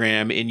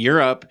program in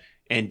Europe.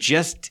 And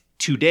just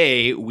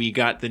today, we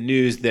got the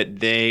news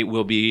that they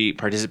will be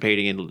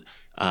participating in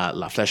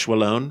La Flèche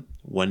Wallonne,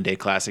 one-day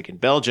classic in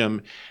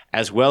Belgium,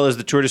 as well as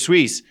the Tour de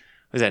Suisse.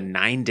 Was that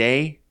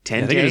 9-day,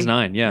 10-day? I think it was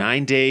 9, yeah.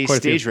 9-day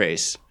stage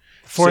race.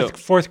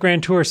 Fourth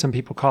Grand Tour, some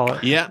people call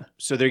it. Yeah.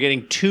 So they're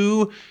getting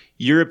 2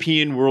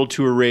 European World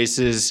Tour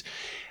races.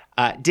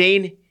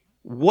 Dane,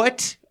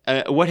 what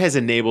has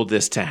enabled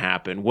this to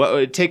happen?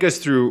 Take us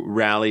through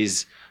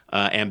Rally's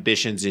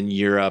ambitions in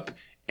Europe,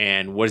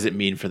 and what does it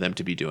mean for them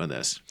to be doing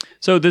this?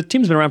 So the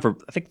team's been around for,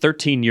 I think,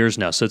 13 years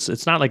now. So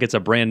it's not like it's a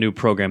brand new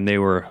program. They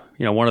were,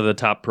 one of the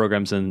top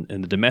programs in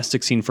the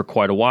domestic scene for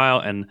quite a while.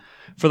 And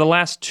for the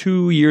last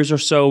 2 years or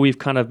so, we've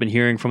kind of been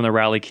hearing from the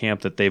Rally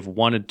camp that they've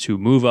wanted to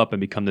move up and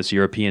become this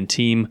European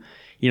team.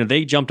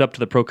 They jumped up to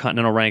the Pro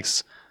Continental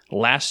ranks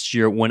last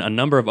year when a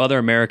number of other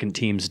American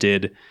teams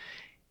did.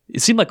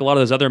 It seemed like a lot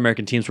of those other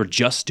American teams were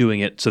just doing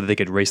it so that they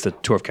could race the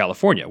Tour of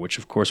California, which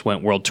of course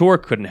went World Tour,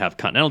 couldn't have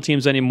Continental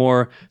teams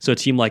anymore. So a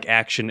team like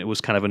Action, it was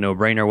kind of a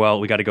no-brainer.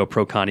 Well, we got to go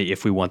Pro Conti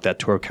if we want that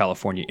Tour of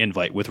California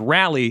invite. With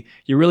Rally,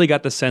 you really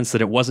got the sense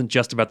that it wasn't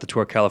just about the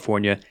Tour of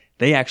California.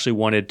 They actually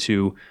wanted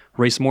to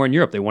race more in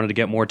Europe. They wanted to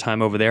get more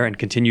time over there and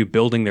continue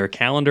building their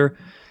calendar.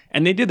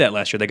 And they did that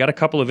last year. They got a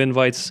couple of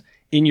invites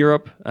in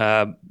Europe,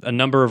 a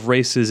number of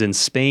races in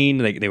Spain.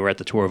 They were at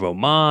the Tour of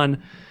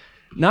Oman.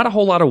 Not a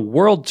whole lot of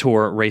World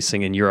Tour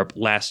racing in Europe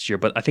last year,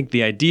 but I think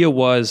the idea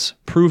was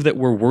prove that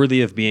we're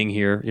worthy of being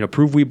here,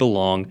 prove we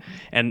belong,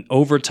 and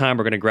over time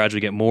we're going to gradually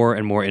get more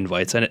and more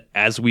invites. And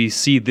as we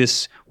see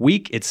this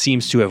week, it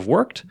seems to have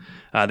worked.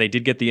 They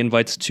did get the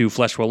invites to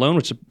Flèche Wallonne,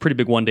 which is a pretty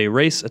big one-day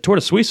race, a Tour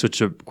de Suisse, which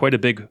is quite a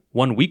big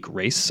one-week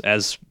race,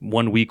 as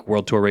one-week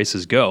World Tour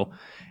races go.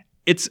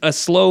 It's a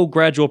slow,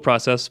 gradual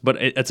process, but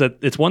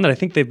it's one that I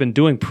think they've been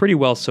doing pretty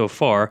well so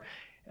far.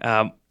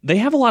 They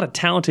have a lot of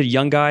talented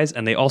young guys,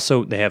 and they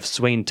have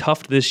Swain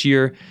Tuft this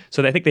year.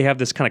 So I think they have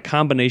this kind of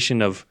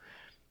combination of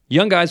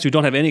young guys who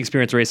don't have any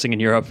experience racing in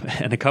Europe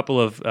and a couple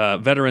of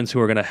veterans who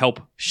are going to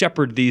help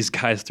shepherd these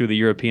guys through the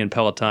European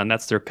peloton.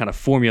 That's their kind of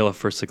formula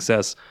for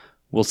success.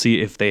 We'll see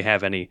if they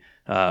have any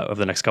over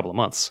the next couple of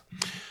months.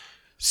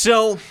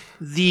 So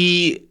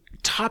the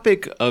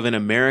topic of an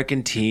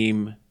American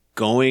team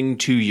going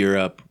to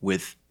Europe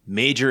with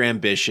major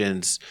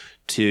ambitions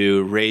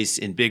to race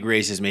in big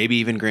races, maybe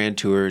even Grand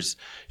Tours,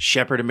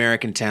 shepherd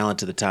American talent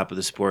to the top of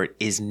the sport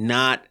is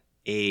not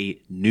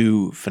a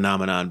new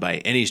phenomenon by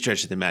any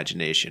stretch of the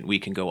imagination. We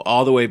can go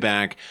all the way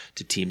back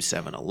to Team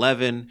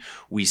 711.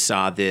 We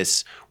saw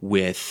this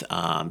with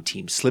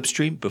Team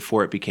Slipstream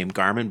before it became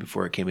Garmin,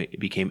 before it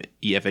became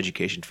EF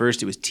Education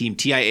first. It was Team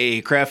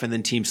TIAA-CREF and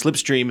then Team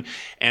Slipstream.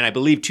 And I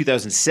believe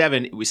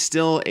 2007, it was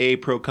still a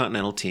Pro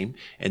Continental team,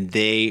 and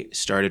they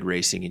started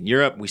racing in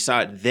Europe. We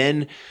saw it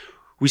then.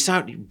 We saw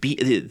it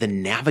be the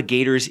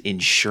Navigators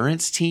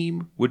insurance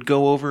team would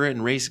go over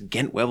and race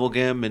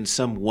Gent-Wevelgem and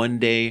some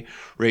one-day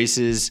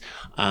races.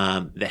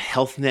 The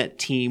HealthNet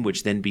team,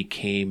 which then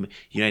became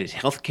United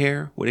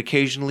Healthcare, would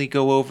occasionally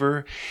go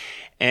over.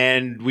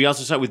 And we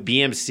also saw it with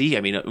BMC.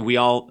 I mean, we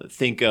all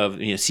think of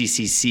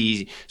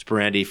CCC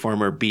Sperandi,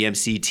 former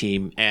BMC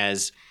team,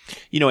 as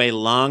a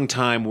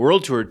long-time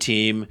World Tour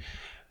team,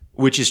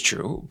 which is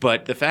true,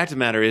 but the fact of the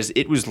matter is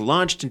it was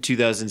launched in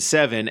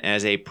 2007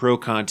 as a Pro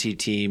Conti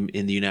team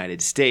in the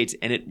United States,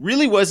 and it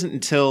really wasn't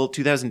until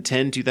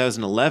 2010,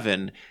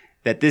 2011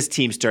 that this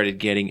team started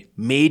getting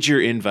major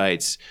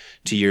invites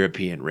to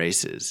European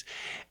races.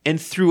 And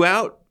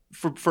throughout,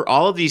 for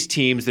all of these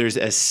teams, there's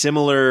a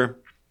similar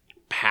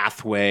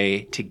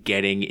pathway to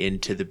getting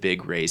into the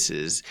big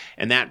races,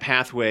 and that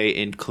pathway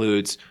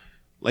includes,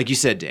 like you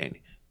said, Dane,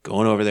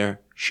 going over there,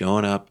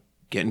 showing up,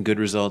 getting good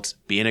results,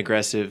 being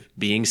aggressive,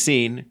 being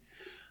seen,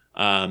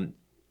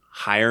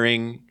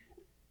 hiring,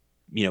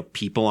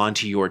 people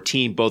onto your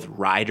team, both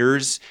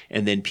riders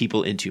and then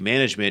people into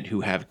management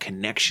who have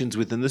connections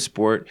within the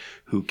sport,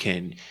 who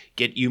can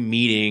get you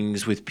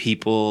meetings with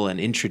people and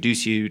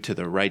introduce you to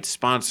the right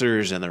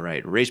sponsors and the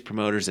right race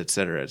promoters, et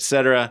cetera, et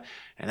cetera.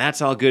 And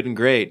that's all good and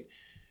great.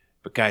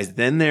 But guys,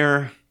 then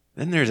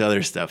there's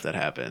other stuff that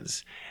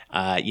happens.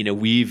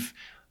 We've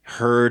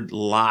heard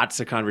lots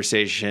of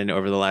conversation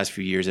over the last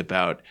few years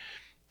about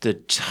the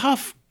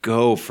tough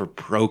go for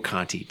pro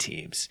Conti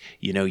teams.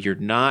 You know, you're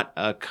not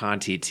a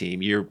Conti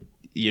team. You're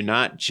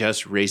not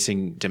just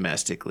racing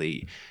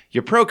domestically.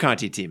 You're pro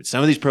Conti teams.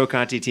 Some of these pro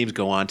Conti teams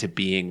go on to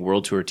being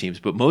World Tour teams,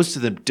 but most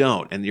of them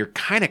don't. And you're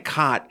kind of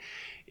caught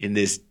in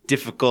this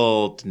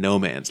difficult no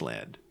man's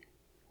land.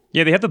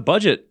 Yeah, they have the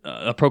budget,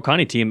 a Pro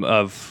Conti team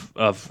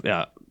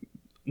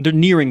they're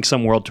nearing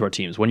some World Tour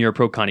teams. When you're a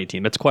Pro Conti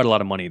team, that's quite a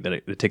lot of money that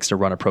it takes to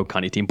run a Pro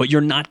Conti team, but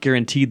you're not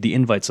guaranteed the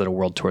invites that a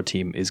World Tour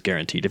team is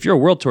guaranteed. If you're a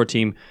World Tour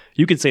team,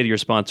 you can say to your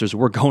sponsors,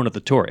 we're going to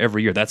the tour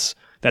every year. That's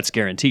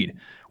guaranteed.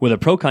 With a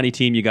Pro Conti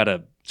team, you got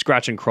to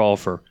scratch and crawl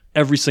for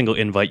every single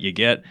invite you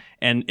get,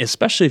 and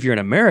especially if you're an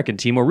American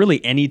team, or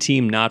really any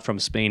team not from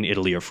Spain,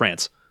 Italy, or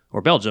France,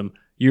 or Belgium,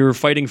 you're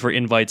fighting for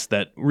invites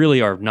that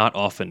really are not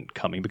often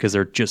coming because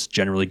they're just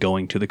generally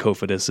going to the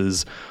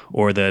Cofidis's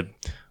or the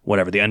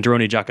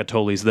Androni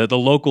Giocattoli's, the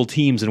local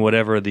teams in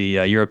whatever the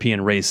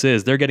European race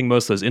is. They're getting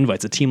most of those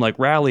invites. A team like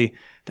Rally,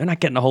 they're not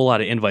getting a whole lot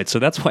of invites. So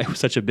that's why it was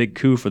such a big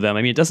coup for them.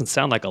 I mean, it doesn't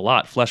sound like a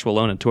lot, Flèche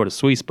Wallonne and Tour de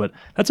Suisse, but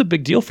that's a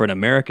big deal for an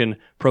American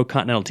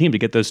pro-continental team to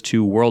get those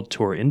 2 World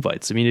Tour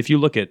invites. I mean, if you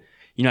look at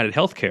United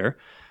Healthcare,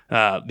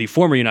 the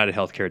former United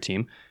Healthcare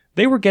team,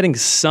 they were getting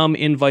some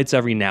invites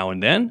every now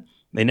and then.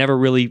 They never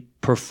really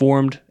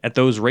performed at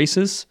those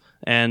races.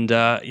 And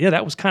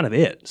that was kind of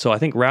it. So I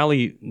think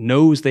Rally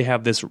knows they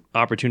have this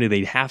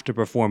opportunity. They have to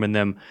perform in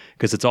them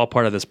because it's all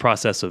part of this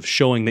process of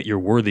showing that you're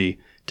worthy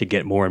to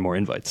get more and more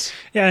invites.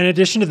 Yeah, in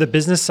addition to the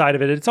business side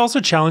of it, it's also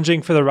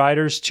challenging for the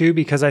riders too,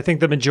 because I think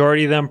the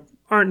majority of them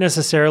aren't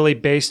necessarily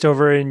based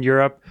over in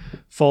Europe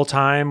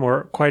full-time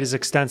or quite as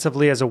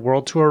extensively as a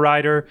World Tour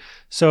rider.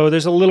 So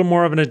there's a little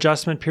more of an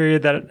adjustment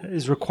period that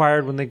is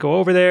required when they go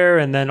over there.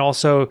 And then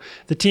also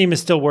the team is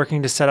still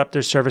working to set up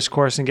their service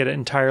course and get it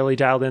entirely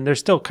dialed in. They're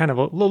still kind of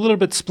a little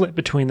bit split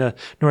between the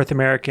North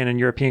American and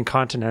European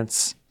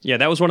continents. Yeah,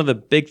 that was one of the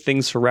big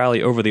things for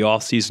Rally over the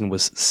off-season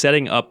was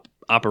setting up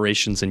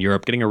operations in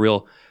Europe, getting a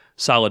real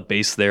solid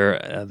base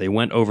there. They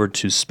went over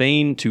to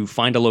Spain to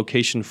find a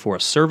location for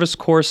a service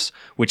course,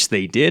 which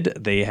they did.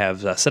 They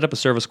have set up a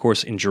service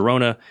course in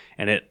Girona,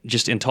 and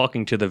just in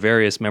talking to the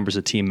various members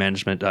of team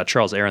management,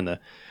 Charles Aaron, the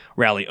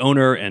Rally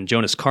owner, and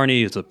Jonas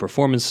Carney is the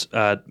performance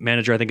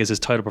manager, I think is his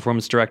title,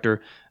 performance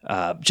director,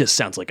 just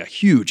sounds like a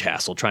huge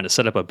hassle trying to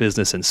set up a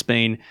business in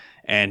Spain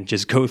and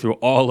just go through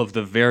all of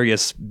the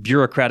various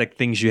bureaucratic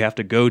things you have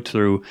to go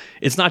through.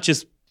 It's not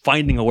just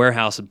finding a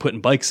warehouse and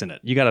putting bikes in it.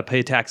 You got to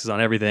pay taxes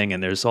on everything,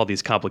 and there's all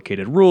these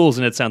complicated rules,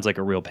 and it sounds like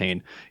a real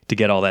pain to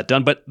get all that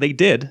done. But they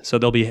did, so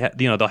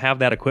they'll have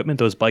that equipment,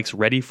 those bikes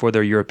ready for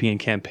their European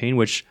campaign,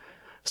 which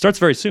starts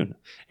very soon.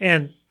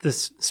 And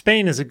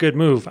Spain is a good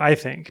move, I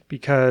think,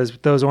 because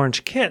with those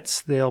orange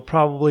kits, they'll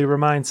probably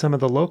remind some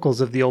of the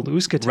locals of the old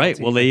Euskaltel Right.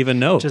 team. Well, they even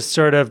know. Just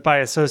sort of by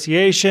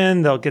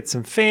association, they'll get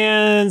some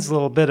fans, a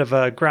little bit of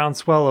a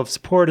groundswell of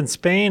support in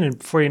Spain, and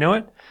before you know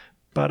it,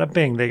 bada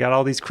bing, they got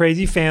all these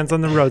crazy fans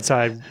on the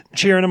roadside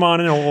cheering them on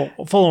in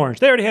full orange.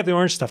 They already have the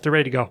orange stuff. They're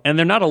ready to go. And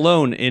they're not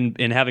alone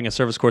in having a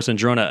service course in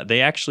Girona.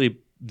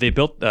 They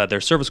built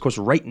their service course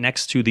right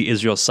next to the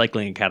Israel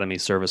Cycling Academy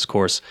service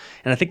course.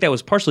 And I think that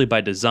was partially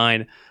by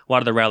design. A lot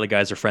of the Rally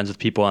guys are friends with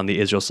people on the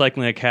Israel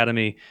Cycling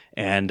Academy,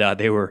 and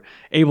they were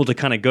able to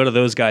kind of go to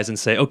those guys and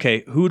say,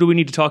 okay, who do we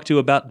need to talk to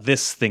about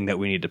this thing that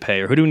we need to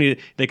pay? Or who do we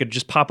need? They could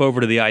just pop over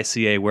to the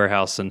ICA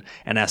warehouse and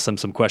ask them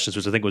some questions,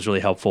 which I think was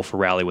really helpful for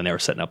Rally when they were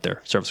setting up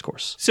their service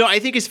course. So I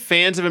think as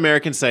fans of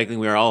American cycling,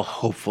 we are all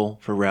hopeful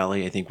for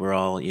Rally. I think we're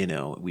all,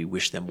 we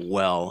wish them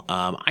well.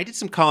 I did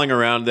some calling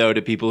around, though,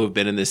 to people who've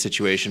been in this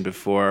situation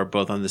before,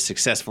 both on the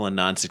successful and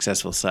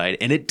non-successful side.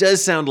 And it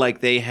does sound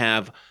like they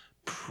have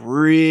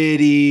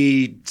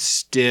pretty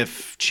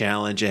stiff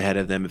challenge ahead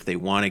of them if they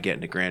want to get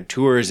into Grand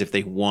Tours, if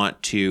they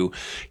want to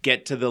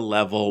get to the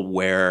level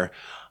where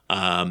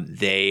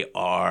they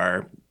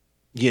are,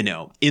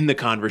 in the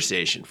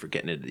conversation for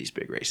getting into these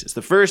big races.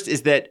 The first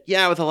is that,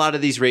 with a lot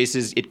of these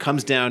races, it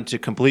comes down to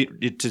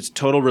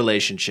total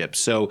relationships.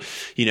 So,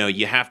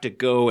 you have to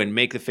go and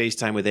make the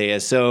FaceTime with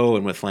ASO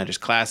and with Flanders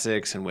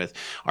Classics and with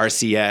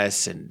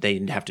RCS, and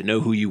they have to know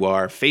who you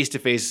are,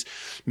 face-to-face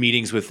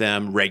meetings with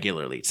them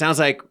regularly. It sounds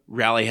like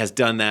Rally has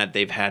done that.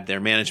 They've had their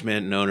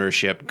management and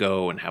ownership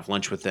go and have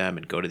lunch with them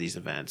and go to these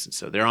events. And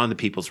so they're on the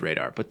people's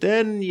radar. But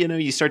then,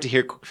 you start to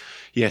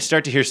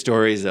hear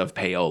stories of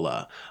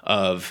payola,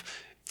 of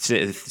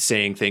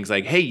saying things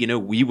like, hey,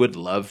 we would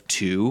love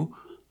to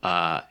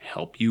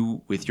help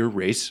you with your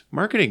race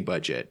marketing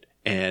budget.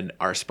 And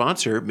our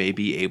sponsor may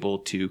be able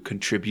to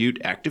contribute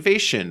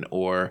activation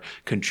or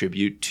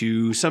contribute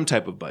to some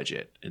type of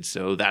budget. And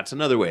so that's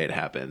another way it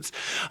happens.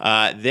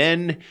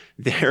 Then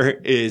there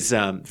is,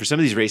 for some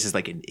of these races,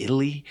 like in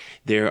Italy,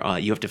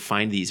 you have to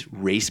find these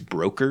race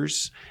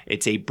brokers.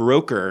 It's a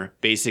broker,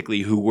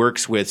 basically, who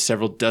works with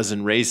several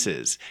dozen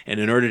races. And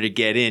in order to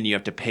get in, you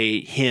have to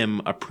pay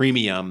him a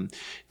premium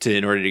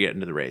in order to get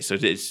into the race. So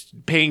it's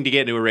paying to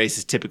get into a race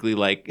is typically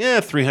like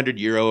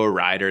 €300 a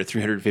rider,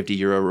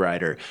 €350 a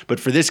rider. But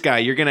for this guy,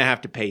 you're going to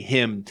have to pay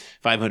him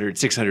 $500,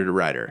 $600 a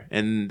rider.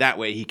 And that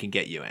way he can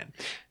get you in.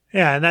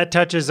 Yeah, and that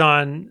touches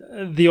on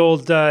the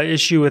old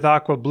issue with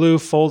Aqua Blue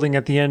folding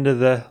at the end of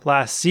the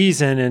last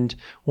season. And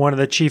one of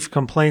the chief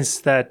complaints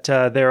that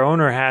their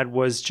owner had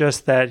was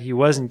just that he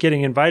wasn't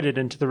getting invited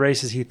into the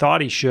races he thought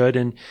he should.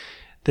 And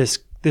this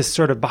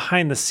sort of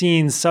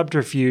behind-the-scenes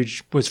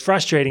subterfuge was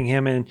frustrating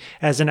him. And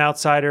as an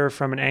outsider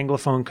from an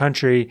Anglophone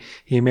country,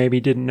 he maybe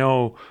didn't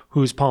know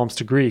whose palms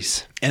to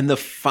grease. And the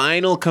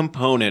final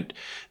component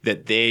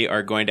that they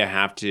are going to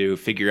have to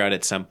figure out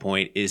at some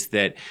point is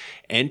that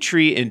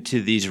entry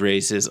into these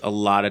races a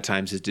lot of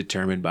times is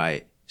determined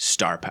by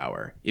star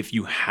power. If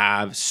you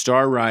have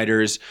star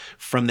riders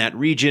from that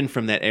region,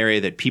 from that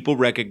area that people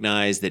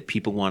recognize, that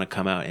people want to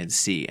come out and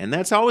see. And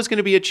that's always going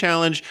to be a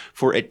challenge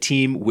for a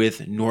team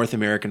with North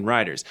American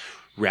riders.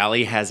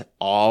 Rally has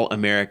all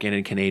American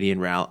and Canadian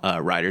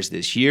riders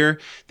this year.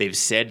 They've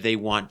said they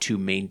want to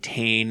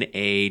maintain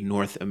a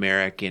North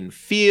American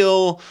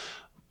feel.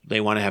 They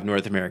want to have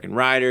North American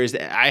riders.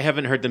 I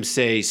haven't heard them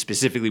say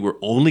specifically we're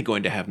only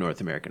going to have North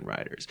American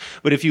riders.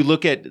 But if you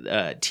look at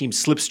Team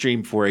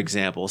Slipstream, for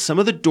example, some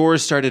of the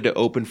doors started to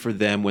open for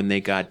them when they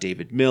got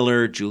David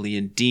Miller,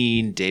 Julian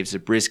Dean, Dave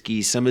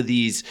Zabriskie, some of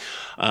these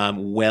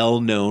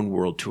well-known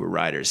World Tour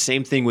riders.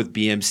 Same thing with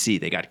BMC.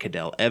 They got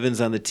Cadel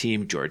Evans on the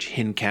team, George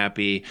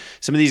Hincapie,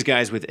 some of these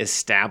guys with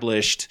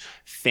established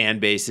fan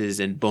bases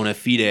and bona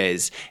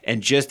fides,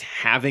 and just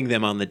having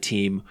them on the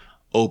team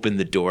open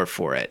the door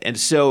for it. And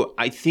so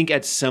I think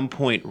at some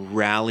point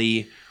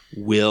Rally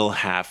will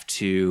have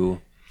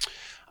to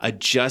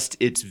adjust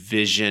its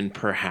vision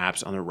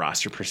perhaps on the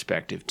roster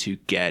perspective to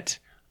get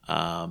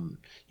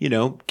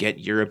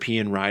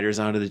European riders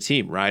onto the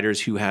team, riders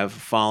who have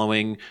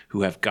following,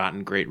 who have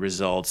gotten great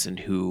results, and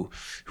who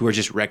are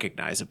just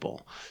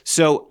recognizable.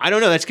 So I don't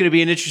know. That's going to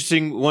be an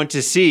interesting one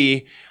to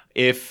see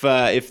if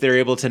they're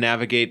able to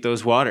navigate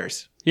those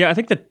waters. Yeah, I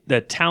think that the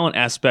talent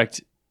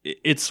aspect,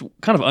 it's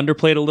kind of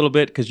underplayed a little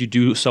bit because you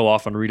do so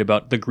often read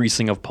about the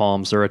greasing of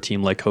palms or a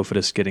team like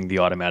Cofidis getting the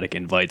automatic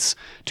invites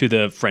to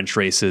the French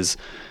races,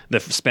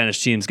 the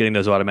Spanish teams getting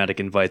those automatic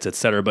invites,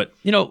 etc. But,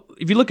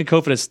 if you look at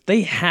Cofidis,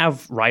 they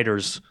have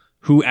riders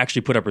who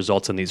actually put up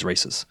results in these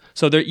races.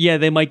 So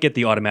they might get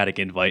the automatic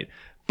invite,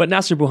 but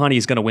Nasser Bouhanni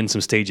is going to win some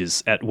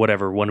stages at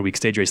whatever 1 week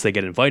stage race they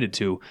get invited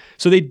to.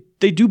 So they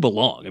do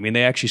belong. I mean,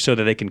 they actually show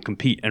that they can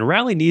compete. And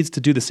Rally needs to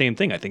do the same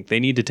thing. I think they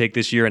need to take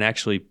this year and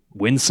actually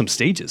win some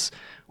stages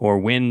or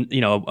win, a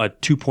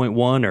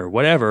 2.1 or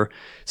whatever.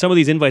 Some of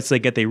these invites they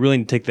get, they really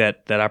need to take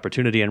that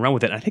opportunity and run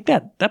with it. And I think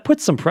that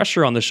puts some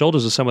pressure on the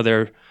shoulders of some of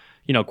their,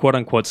 quote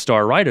unquote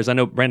star riders. I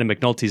know Brandon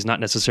McNulty is not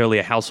necessarily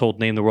a household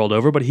name the world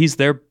over, but he's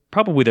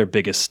probably their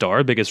biggest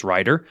star, biggest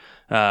rider.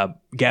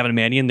 Gavin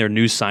Mannion, their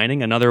new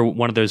signing, another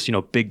one of those,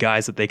 big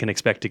guys that they can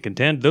expect to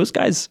contend. Those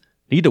guys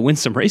need to win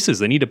some races.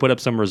 They need to put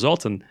up some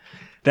results. And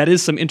that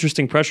is some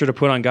interesting pressure to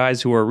put on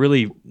guys who are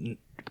really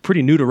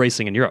pretty new to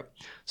racing in Europe.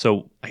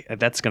 So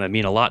that's going to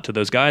mean a lot to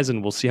those guys,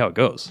 and we'll see how it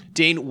goes.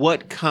 Dane,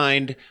 what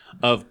kind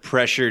of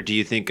pressure do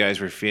you think guys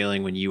were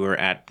feeling when you were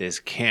at this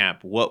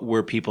camp? What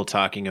were people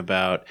talking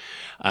about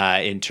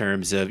in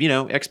terms of,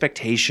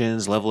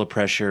 expectations, level of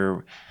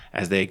pressure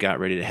as they got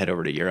ready to head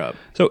over to Europe?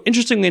 So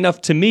interestingly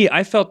enough, to me,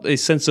 I felt a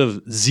sense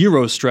of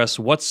zero stress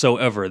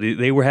whatsoever.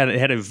 They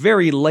had a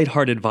very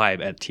lighthearted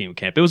vibe at team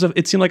camp.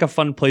 It seemed like a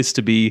fun place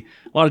to be,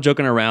 a lot of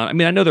joking around. I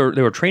mean, I know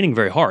they were training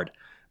very hard,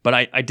 but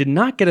I did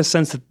not get a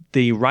sense that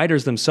the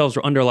riders themselves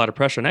were under a lot of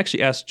pressure. And I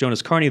actually asked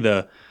Jonas Carney,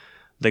 the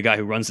guy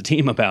who runs the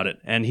team, about it.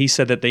 And he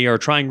said that they are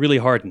trying really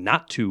hard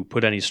not to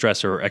put any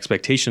stress or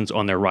expectations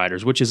on their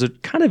riders, which is a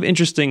kind of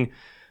interesting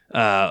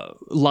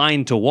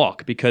line to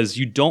walk, because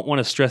you don't want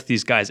to stress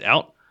these guys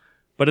out.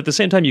 But at the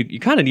same time, you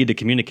kind of need to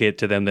communicate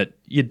to them that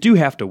you do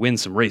have to win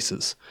some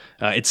races.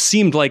 It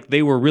seemed like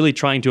they were really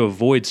trying to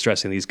avoid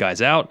stressing these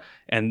guys out.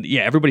 And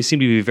yeah, everybody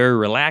seemed to be very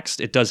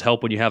relaxed. It does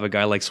help when you have a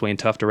guy like Swain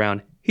Tuft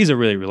around. He's a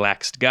really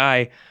relaxed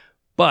guy.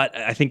 But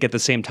I think at the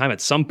same time, at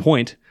some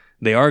point,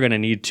 they are going to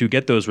need to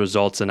get those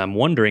results, and I'm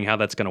wondering how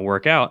that's going to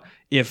work out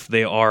if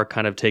they are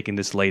kind of taking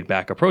this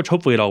laid-back approach.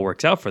 Hopefully it all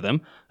works out for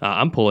them.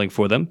 I'm pulling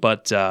for them.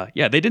 But they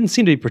didn't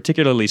seem to be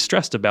particularly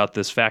stressed about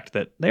this fact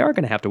that they are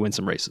going to have to win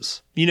some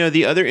races.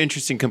 The other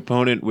interesting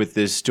component with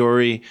this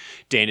story,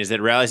 Dane, is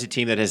that Rally's a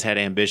team that has had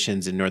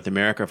ambitions in North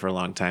America for a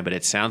long time, but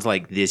it sounds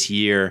like this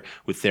year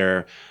with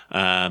their,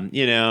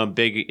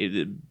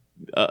 big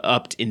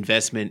upped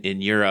investment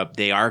in Europe,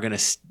 they are going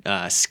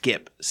to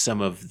skip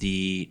some of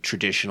the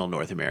traditional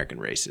North American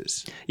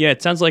races. Yeah,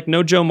 it sounds like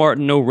no Joe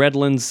Martin, no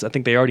Redlands. I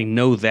think they already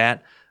know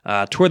that.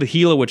 Tour the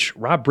Gila, which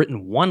Rob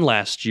Britton won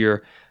last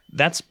year,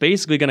 that's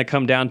basically going to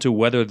come down to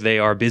whether they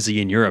are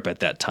busy in Europe at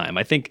that time.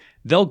 I think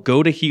they'll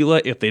go to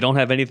Gila if they don't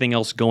have anything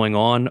else going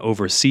on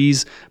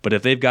overseas, but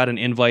if they've got an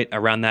invite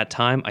around that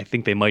time, I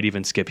think they might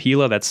even skip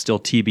Gila. That's still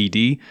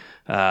TBD.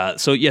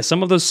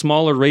 Some of those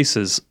smaller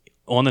races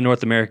on the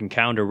North American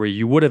calendar where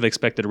you would have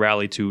expected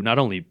Rally to not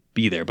only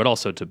be there, but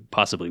also to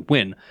possibly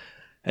win.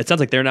 It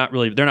sounds like they're not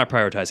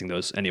prioritizing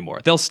those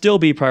anymore. They'll still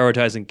be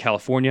prioritizing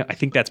California. I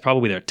think that's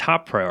probably their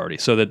top priority.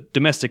 So the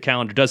domestic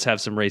calendar does have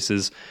some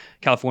races: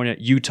 California,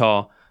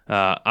 Utah,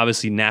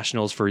 Obviously,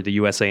 nationals for the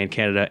USA and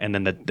Canada, and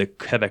then the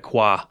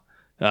Quebecois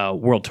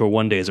World Tour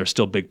 1 days are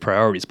still big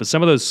priorities. But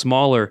some of those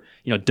smaller,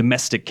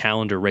 domestic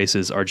calendar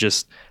races are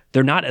just,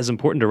 they're not as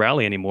important to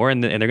rally anymore,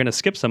 and they're going to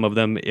skip some of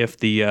them if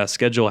the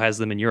schedule has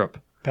them in Europe.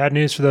 Bad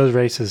news for those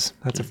races.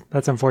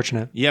 That's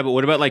unfortunate. Yeah, but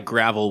what about like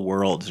Gravel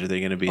Worlds? Are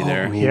they going to be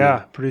there?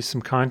 Yeah, produce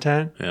some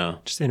content. Yeah.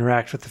 Just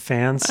interact with the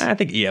fans. I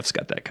think EF's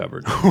got that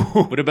covered.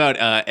 What about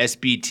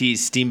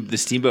SBT the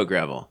Steamboat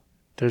Gravel?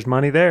 There's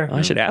money there.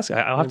 I should ask.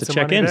 I'll have to some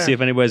check money in and there. see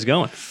if anybody's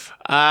going.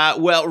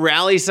 Well,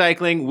 Rally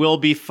Cycling will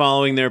be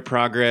following their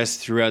progress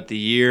throughout the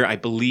year. I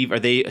believe, are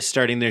they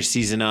starting their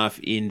season off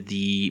in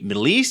the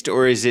Middle East,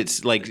 or is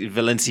it like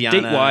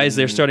Valenciana? Date-wise,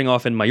 they're starting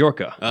off in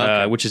Mallorca,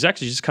 Okay. which is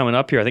actually just coming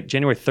up here. I think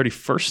January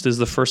 31st is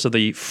the first of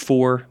the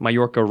 4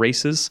 Mallorca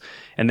races.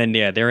 And then,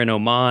 they're in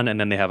Oman, and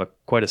then they have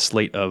quite a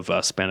slate of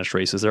Spanish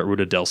races. They're at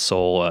Ruta del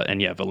Sol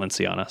and,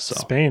 Valenciana. So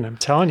Spain, I'm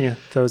telling you,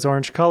 those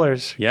orange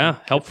colors. yeah,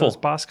 helpful. Those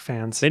Basque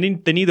fans. They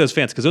need those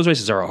fans because those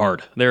races are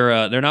hard.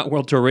 They're not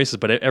World Tour races,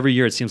 but every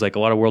year it seems like a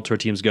lot of World Tour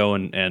teams go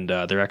and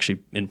they're actually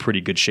in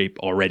pretty good shape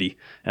already.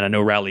 And I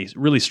know Rally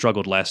really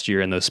struggled last year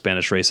in those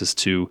Spanish races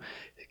to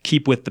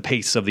keep with the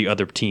pace of the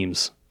other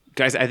teams.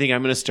 Guys, I think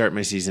I'm going to start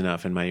my season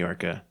off in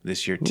Mallorca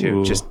this year too.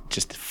 Ooh.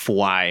 Just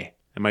fly.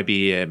 It might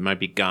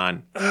be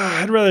gone.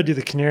 I'd rather do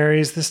the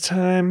Canaries this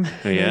time.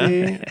 Oh,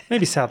 yeah?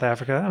 Maybe South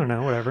Africa. I don't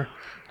know, whatever.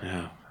 Oh,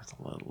 there's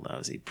a lot of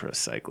lousy pro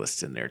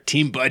cyclists in their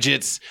team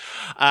budgets.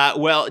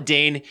 Well,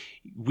 Dane,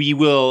 we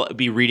will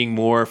be reading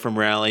more from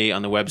Rally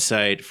on the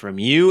website from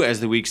you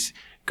as the weeks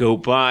go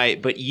by.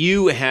 But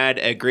you had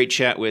a great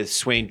chat with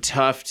Swain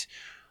Tuft.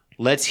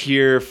 Let's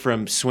hear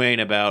from Swain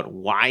about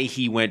why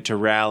he went to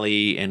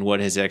Rally and what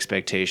his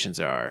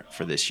expectations are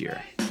for this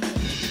year.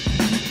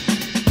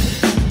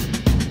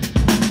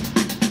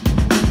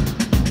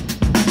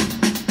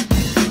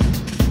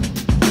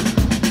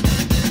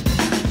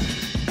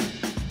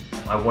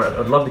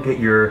 I'd love to get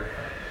your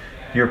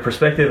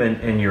perspective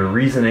and your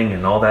reasoning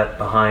and all that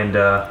behind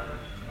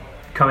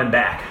coming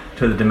back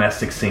to the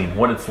domestic scene.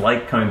 What it's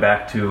like coming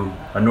back to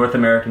a North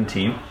American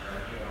team.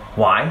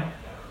 Why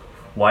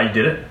you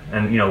did it,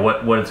 and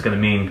what it's going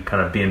to mean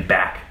kind of being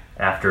back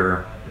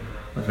after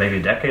maybe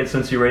a decade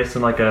since you raced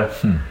in like a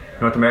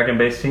North American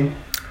based team.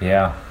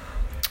 Yeah.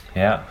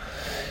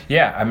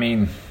 I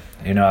mean,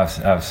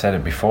 I've said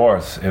it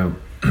before.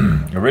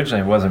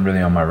 Originally, it wasn't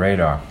really on my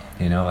radar.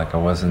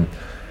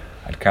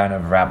 I'd kind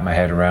of wrapped my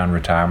head around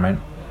retirement,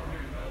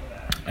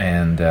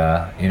 and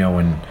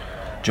when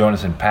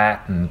Jonas and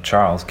Pat and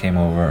Charles came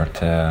over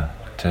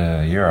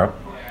to Europe,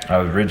 I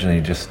was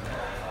originally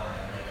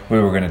we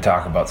were going to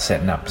talk about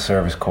setting up a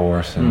service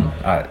course, and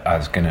I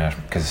was going to,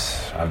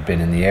 because I've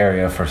been in the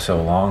area for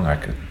so long, I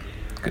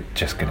could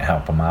just going to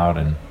help them out,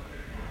 and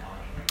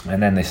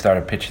then they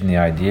started pitching the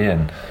idea,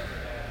 and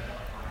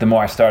the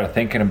more I started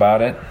thinking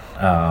about it,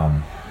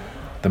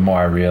 the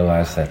more I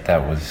realized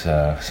that was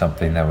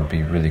something that would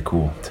be really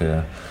cool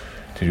to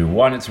do.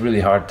 One, it's really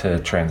hard to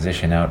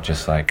transition out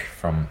just like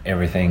from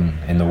everything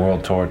in the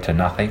World Tour to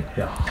nothing.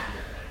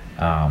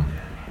 Yeah.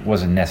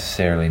 Wasn't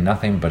necessarily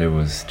nothing, but it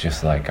was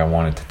just like I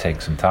wanted to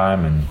take some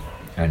time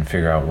and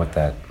figure out what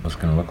that was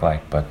going to look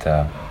like. But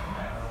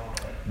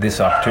this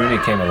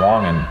opportunity came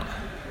along, and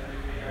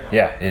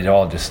it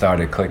all just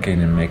started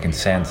clicking and making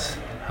sense.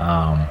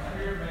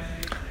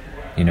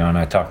 And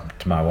I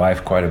talked to my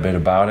wife quite a bit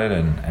about it,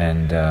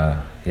 and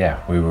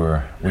we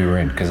were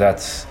in, because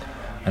that's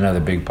another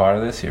big part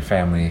of this. Your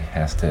family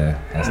has to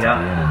be in.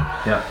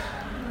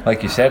 And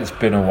like you said, it's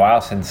been a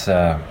while since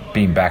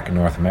being back in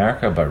North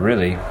America, but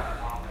really,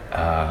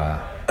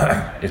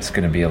 it's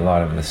going to be a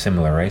lot of the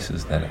similar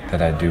races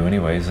that I do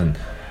anyways. And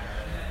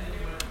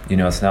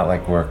it's not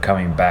like we're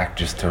coming back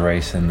just to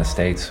race in the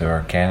States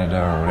or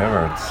Canada or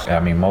whatever.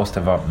 Most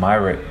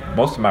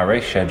of my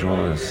race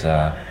schedule is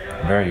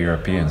very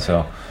European,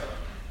 so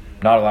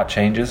not a lot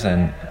changes,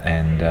 and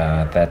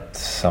that's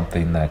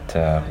something that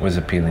was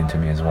appealing to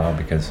me as well,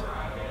 because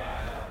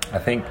I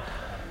think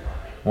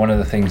one of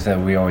the things that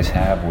we always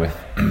have with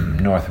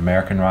North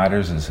American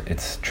riders is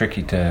it's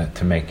tricky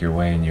to make your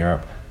way in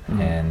Europe.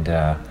 And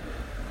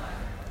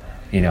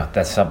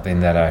that's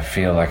something that I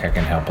feel like I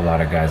can help a lot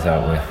of guys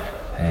out with,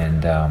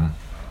 and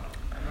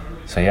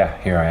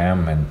here I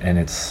am, and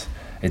it's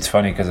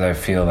funny because I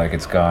feel like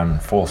it's gone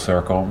full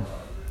circle,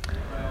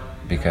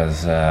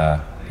 because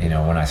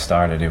when I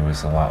started, it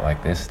was a lot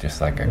like this,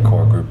 just like a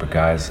core group of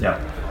guys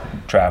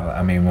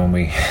traveling. When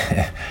we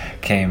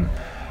came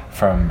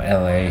from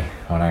LA,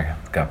 when I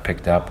got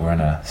picked up, we're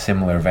in a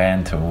similar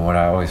van to what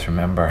I always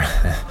remember,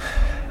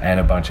 and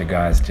a bunch of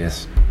guys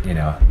just,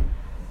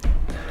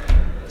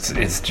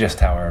 it's just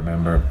how I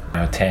remember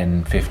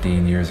 10,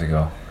 15 years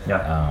ago.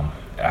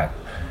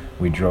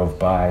 We drove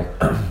by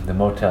the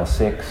Motel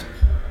 6,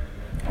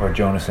 where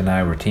Jonas and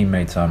I were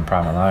teammates on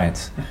Prime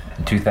Alliance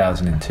in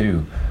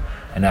 2002,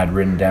 and I'd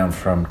ridden down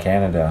from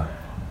Canada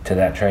to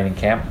that training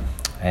camp,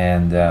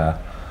 and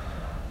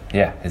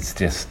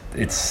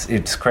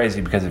it's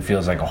crazy because it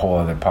feels like a whole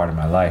other part of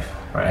my life,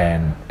 right.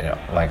 And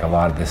like a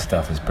lot of this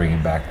stuff is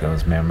bringing back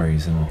those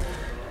memories, and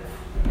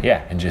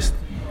yeah, and just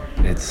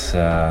it's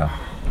an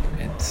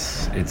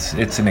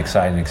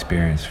exciting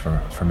experience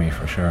for me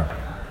for sure.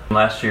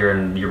 Last year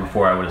and the year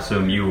before, I would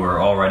assume you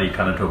were already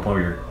kind of to a point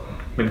where you're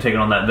maybe taking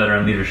on that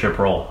veteran leadership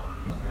role.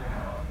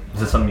 Is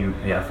this something you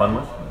had fun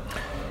with?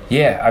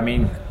 Yeah, I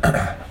mean,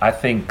 I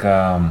think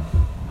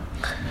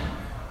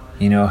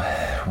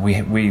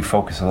we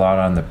focus a lot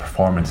on the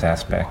performance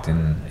aspect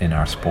in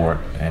our sport,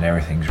 and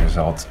everything's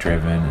results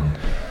driven, and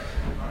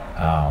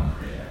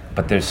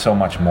but there's so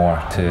much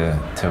more to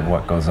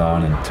what goes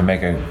on, and to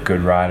make a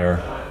good rider.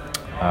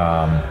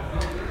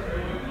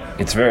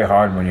 It's very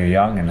hard when you're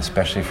young, and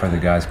especially for the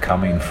guys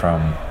coming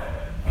from,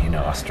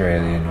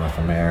 Australia, North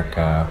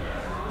America,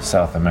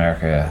 South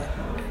America,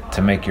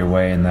 to make your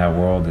way in that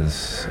world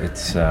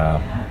it's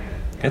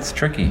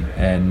tricky,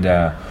 and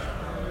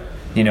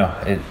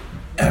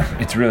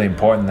it's really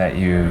important that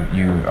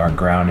you are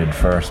grounded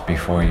first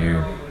before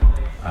you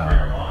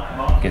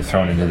get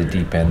thrown into the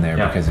deep end there,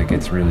 because it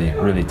gets really,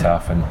 really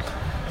tough. And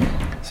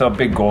so a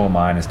big goal of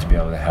mine is to be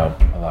able to help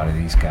a lot of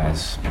these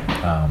guys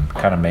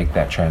kind of make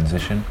that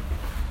transition,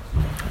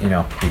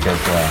 because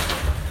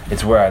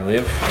it's where I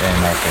live,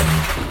 and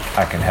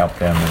I can help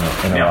them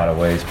in a lot of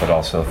ways, but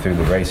also through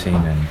the racing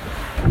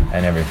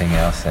and everything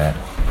else that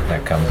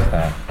comes with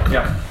that.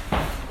 Yeah.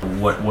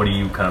 What do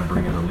you kind of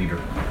bring as a leader?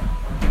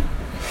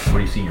 What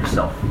do you see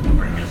yourself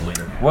bringing as a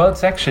leader? Well,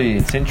 it's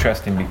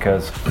interesting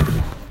because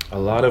a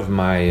lot of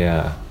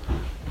my,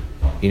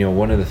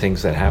 one of the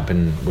things that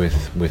happened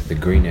with the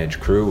Green Edge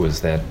crew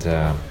was that,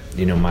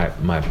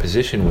 my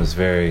position was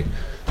very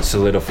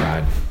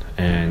solidified,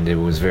 and it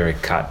was very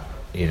cut.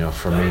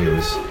 For me,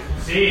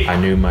 I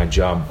knew my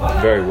job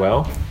very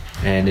well,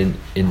 and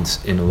in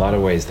a lot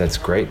of ways that's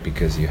great,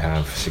 because you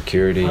have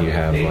security, you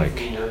have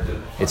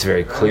it's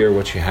very clear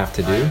what you have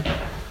to do.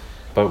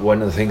 But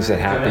one of the things that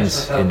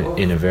happens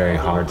in a very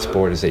hard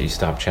sport is that you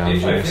stop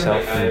challenging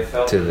yourself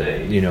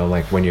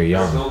when you're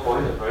young.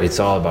 It's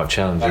all about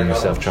challenging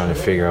yourself, trying to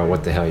figure out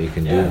what the hell you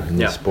can do in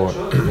this sport.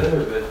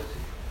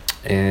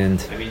 And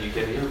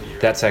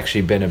that's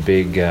actually been a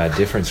big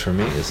difference for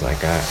me. Is I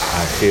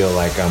feel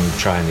like I'm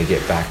trying to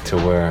get back to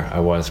where I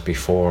was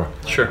before.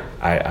 Sure.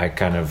 I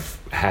kind of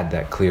had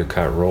that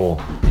clear-cut role.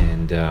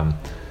 And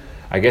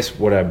I guess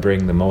what I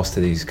bring the most to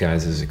these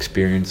guys is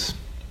experience,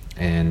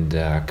 and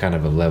kind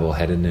of a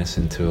level-headedness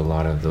into a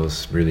lot of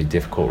those really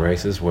difficult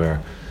races where,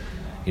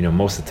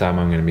 most of the time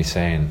I'm going to be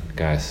saying,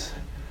 guys,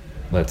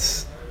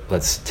 let's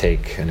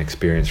take an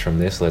experience from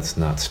this. Let's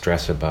not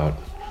stress about,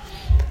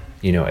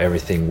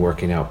 everything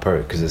working out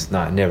perfect, because it's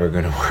never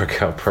going to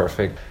work out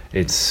perfect.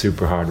 It's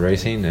super hard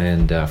racing,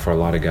 and for a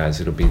lot of guys,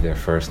 it'll be their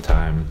first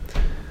time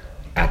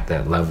at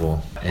that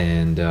level.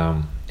 And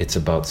it's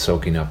about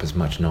soaking up as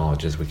much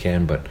knowledge as we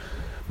can, but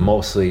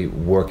mostly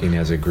working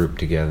as a group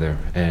together.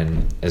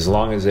 And as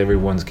long as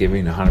everyone's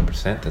giving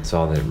 100%, that's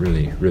all that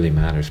really, really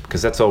matters,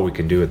 because that's all we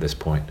can do at this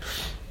point.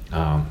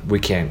 We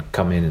can't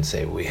come in and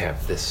say, we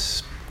have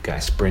this guy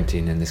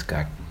sprinting and this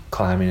guy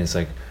climbing.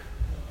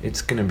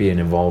 It's going to be an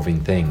evolving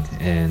thing,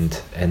 and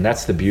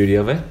that's the beauty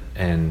of it.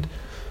 And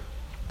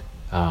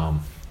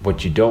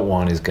what you don't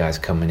want is guys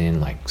coming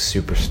in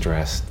super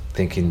stressed,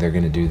 thinking they're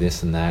going to do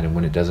this and that, and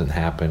when it doesn't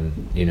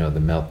happen, the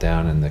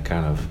meltdown and the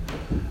kind of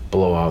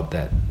blowout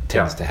that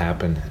tends to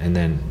happen, and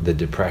then the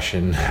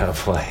depression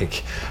of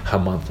a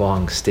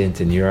month-long stint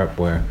in Europe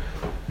where,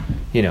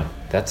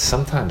 that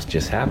sometimes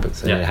just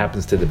happens, and it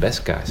happens to the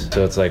best guys.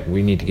 So it's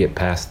we need to get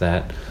past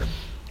that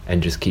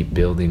and just keep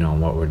building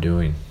on what we're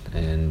doing.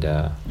 And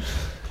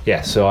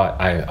so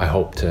I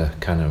hope to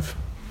kind of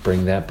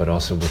bring that, but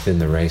also within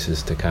the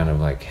races to kind of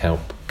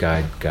help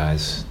guide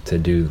guys to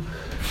do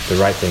the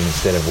right thing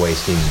instead of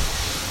wasting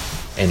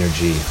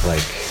energy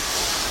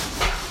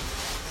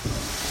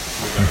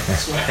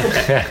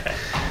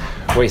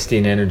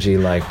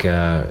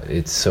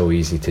it's so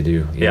easy to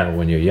do you know,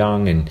 when you're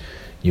young and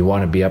you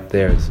want to be up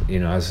there. I was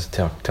just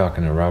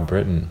talking to Rob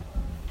Britton,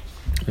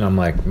 and I'm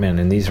like, man,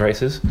 in these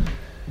races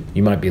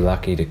you might be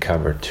lucky to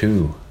cover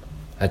 2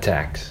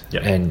 attacks,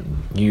 and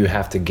you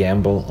have to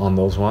gamble on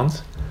those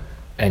ones,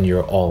 and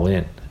you're all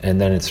in, and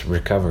then it's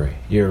recovery.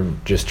 You're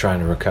just trying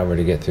to recover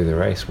to get through the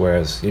race.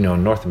 Whereas in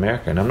North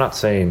America, and I'm not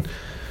saying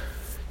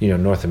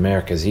North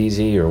America is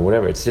easy or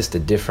whatever, it's just a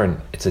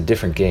different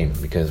game,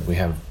 because we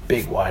have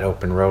big wide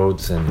open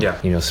roads and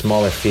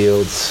smaller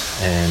fields,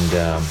 and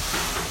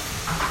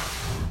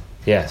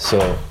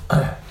so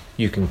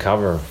you can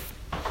cover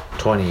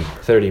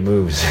 20-30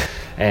 moves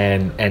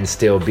and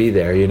still be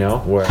there,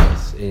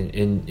 whereas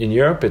in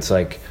Europe it's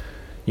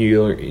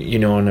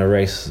in a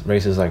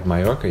races like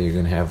Mallorca, you're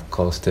going to have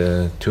close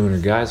to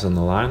 200 guys on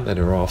the line that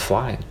are all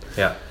flying.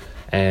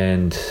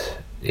 And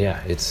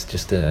it's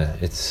just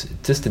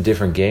a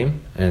different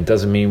game, and it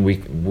doesn't mean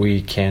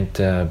we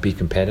can't be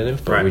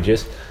competitive, but we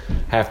just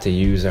have to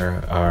use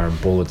our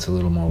bullets a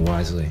little more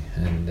wisely.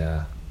 And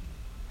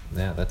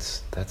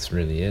that's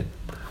really it.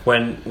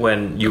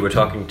 When you were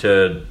talking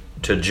to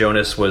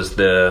Jonas, was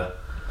the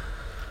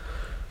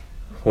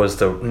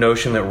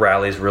notion that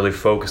Rally's really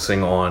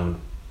focusing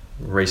on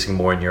racing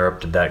more in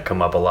Europe, did that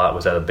come up a lot?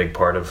 Was that a big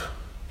part of?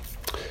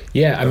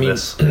 Yeah, I of mean,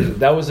 this?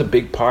 that was a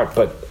big part,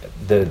 but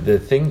the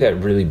thing that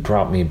really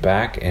brought me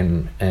back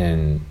and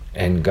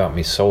got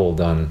me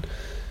sold on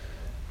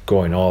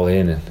going all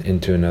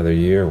into another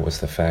year was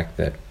the fact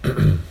that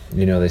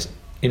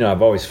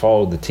I've always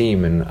followed the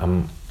team, and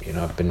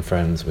I've been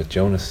friends with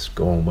Jonas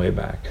going way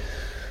back,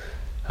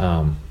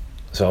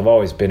 so I've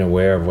always been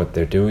aware of what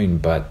they're doing.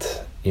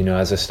 But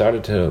as I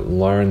started to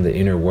learn the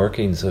inner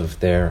workings of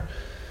their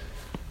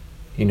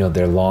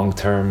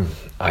long-term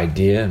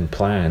idea and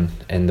plan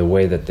and the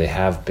way that they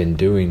have been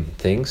doing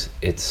things,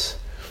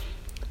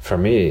 for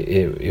me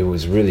it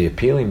was really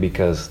appealing,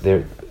 because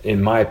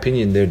in my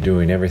opinion, they're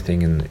doing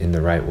everything in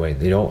the right way.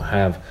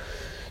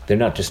 They're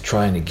not just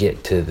trying to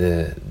get to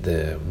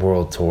the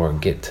World Tour,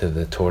 get to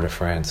the Tour de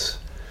France,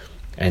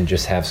 and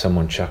just have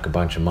someone chuck a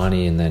bunch of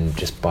money and then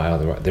just buy all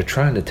they're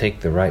trying to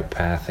take the right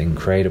path and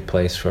create a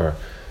place for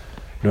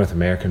North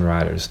American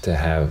riders to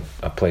have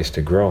a place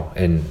to grow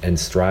and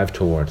strive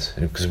towards,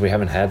 because we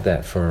haven't had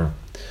that for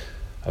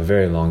a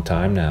very long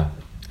time now.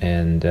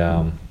 And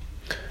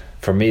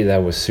for me,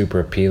 that was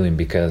super appealing,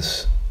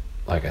 because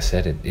like I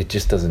said, it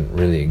just doesn't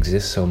really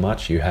exist so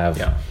much. You have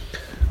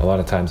a lot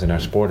of times in our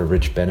sport a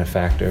rich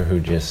benefactor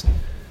who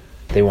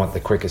they want the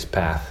quickest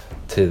path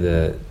to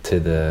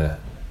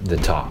the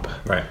top,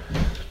 Right.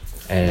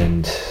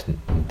 and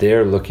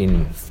they're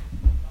looking,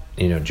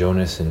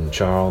 Jonas and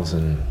Charles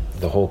and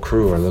the whole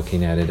crew are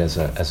looking at it as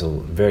a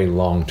very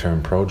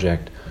long-term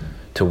project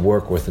to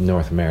work with the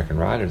North American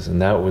riders.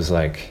 And that was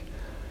like,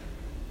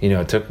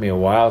 it took me a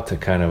while to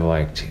kind of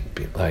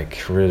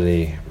like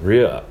really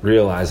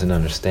realize and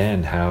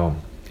understand how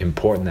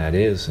important that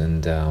is.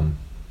 And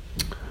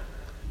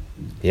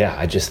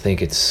I just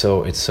think it's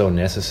so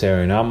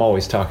necessary. And I'm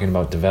always talking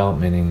about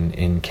development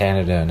in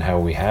Canada and how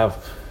we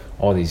have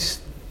all these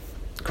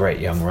great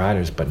young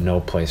riders but no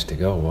place to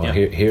go. Well,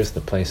 here's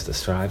the place to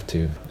strive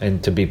to,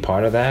 and to be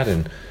part of that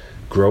and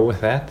grow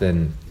with that,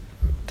 then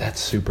that's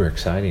super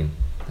exciting.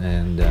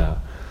 And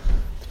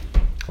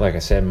like I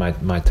said,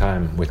 my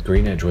time with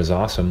Green Edge was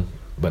awesome,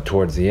 but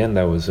towards the end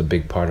that was a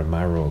big part of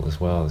my role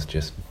as well, as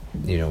just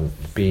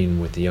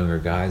being with the younger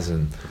guys.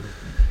 And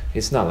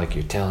it's not like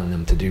you're telling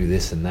them to do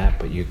this and that,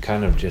 but you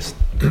kind of just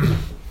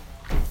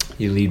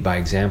you lead by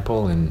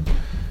example and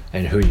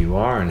who you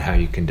are and how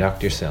you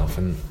conduct yourself.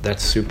 And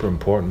that's super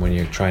important when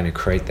you're trying to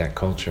create that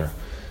culture.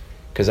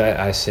 Because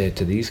I say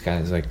to these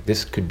guys, like,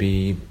 this could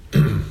be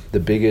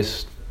the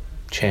biggest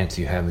chance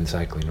you have in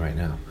cycling right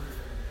now.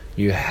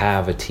 You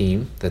have a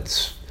team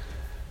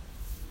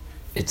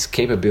its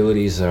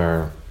capabilities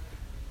are,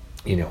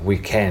 we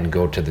can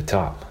go to the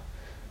top.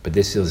 But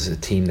this is a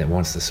team that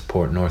wants to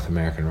support North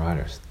American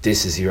riders.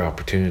 This is your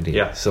opportunity.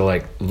 Yeah. So,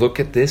 look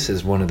at this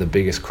as one of the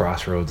biggest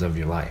crossroads of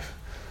your life.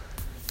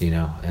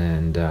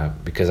 And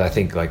because I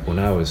think, when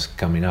I was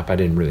coming up, I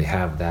didn't really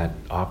have that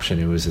option.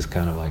 It was just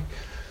kind of like,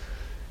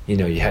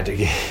 you had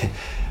to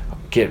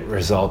get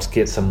results,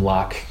 get some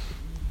luck,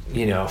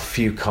 a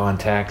few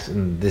contacts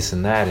and this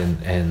and that.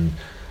 And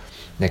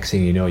next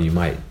thing you know, you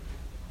might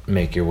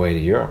make your way to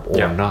Europe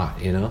or not,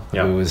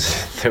 There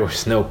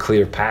was no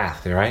clear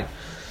path, right?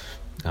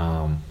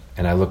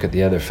 And I look at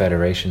the other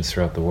federations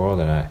throughout the world,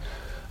 and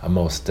I'm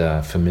most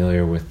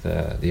familiar with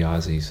the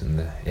Aussies and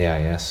the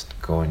AIS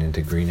going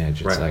into Green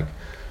Edge. It's like,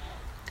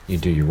 you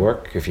do your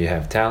work. If you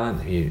have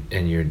talent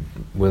and you're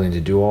willing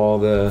to do all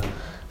the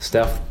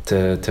stuff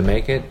to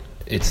make it,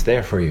 it's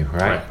there for you,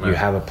 right? You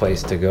have a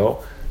place to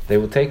go. They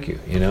will take you,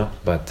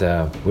 But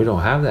we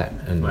don't have that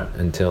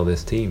until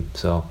this team.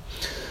 So,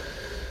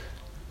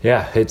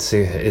 it's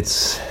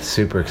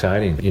super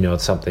exciting.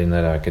 It's something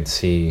that I could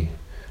see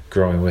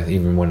growing with.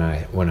 Even when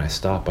I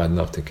stop, I'd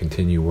love to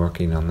continue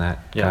working on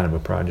that kind of a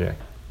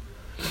project.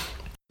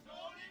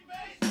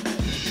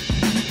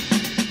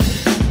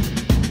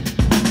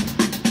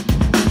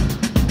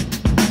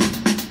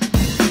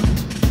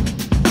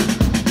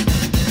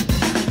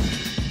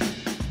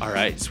 All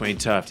right, Swain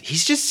Tuft.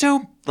 He's just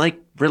so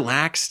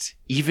relaxed.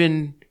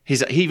 Even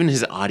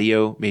his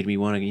audio made me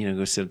want to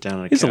go sit down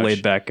on a couch. He's a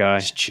laid back guy,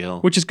 just chill,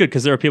 which is good,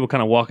 because there are people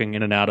kind of walking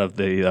in and out of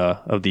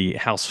the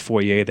house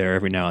foyer there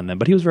every now and then.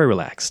 But he was very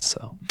relaxed.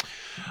 So,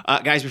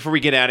 guys, before we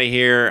get out of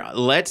here,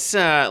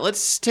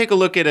 let's take a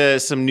look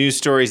at some news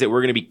stories that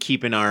we're going to be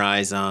keeping our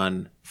eyes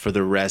on for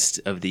the rest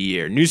of the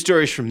year. News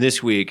stories from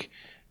this week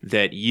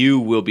that you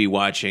will be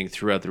watching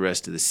throughout the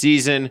rest of the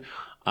season.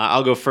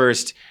 I'll go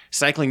first.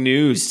 Cycling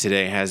News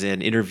today has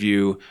an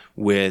interview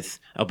with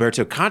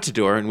Alberto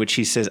Contador in which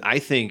he says, I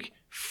think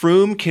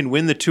Froome can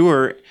win the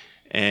Tour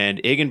and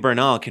Egan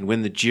Bernal can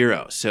win the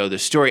Giro. So the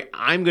story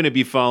I'm going to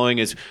be following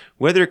is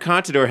whether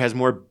Contador has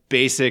more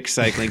basic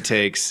cycling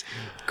takes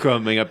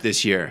coming up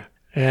this year.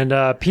 And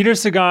Peter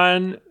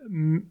Sagan,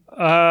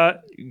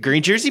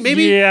 green jersey,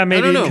 maybe? Yeah, maybe.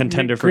 I don't know.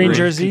 Contender for green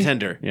jersey.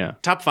 Contender. Yeah.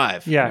 Top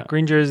 5. Yeah,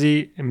 green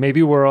jersey, and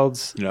maybe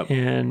Worlds, Yep.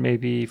 and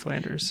maybe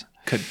Flanders.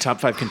 Top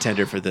 5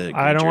 contender for the green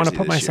I don't want to jersey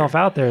put this myself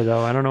year. out there,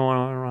 though. I don't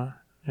know.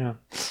 Yeah,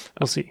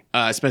 we'll see.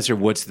 Spencer,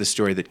 what's the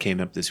story that came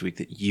up this week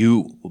that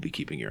you will be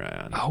keeping your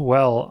eye on? Oh,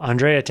 well,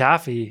 Andrea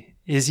Taffy,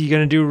 is he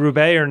going to do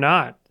Roubaix or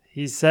not?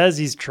 He says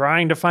he's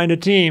trying to find a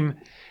team,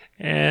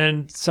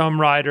 And some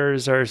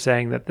riders are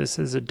saying that this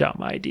is a dumb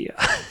idea.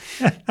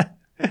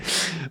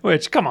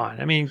 Which, come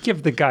on. I mean,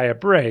 give the guy a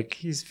break.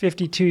 He's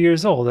 52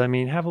 years old. I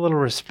mean, have a little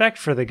respect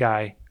for the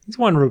guy. He's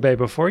won Roubaix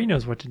before. He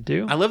knows what to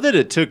do. I love that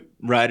it took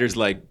riders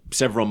like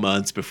several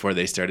months before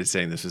they started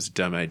saying this was a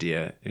dumb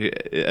idea,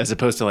 as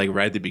opposed to like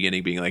right at the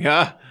beginning being like,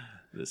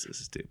 this is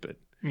stupid.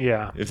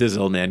 Yeah. If this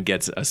old man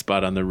gets a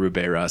spot on the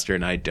Roubaix roster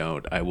and I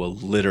don't, I will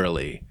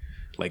literally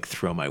like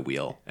throw my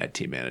wheel at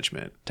team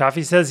management.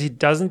 Toffee says he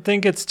doesn't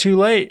think it's too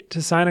late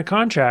to sign a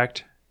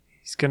contract.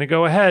 He's going to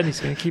go ahead. He's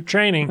going to keep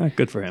training.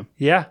 Good for him.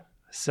 Yeah.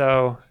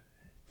 So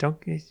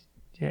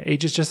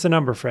age is just a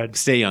number, Fred.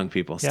 Stay young,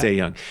 people. Yeah. Stay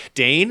young.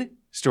 Dane,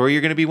 story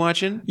you're going to be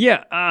watching?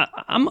 Yeah,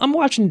 I'm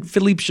watching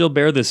Philippe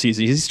Gilbert this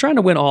season. He's trying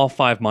to win all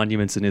 5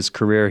 monuments in his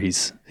career.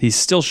 He's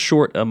still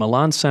short of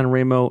Milan San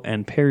Remo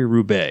and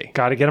Paris-Roubaix.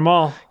 Got to get them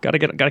all. Got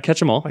to catch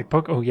them all. Like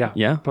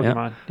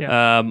Pokemon.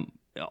 Yeah.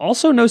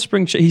 Also, no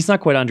spring. He's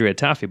not quite Andrea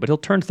Taffy, but he'll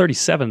turn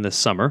 37 this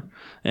summer,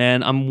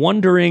 and I'm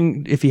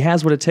wondering if he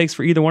has what it takes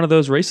for either one of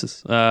those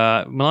races.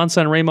 Milan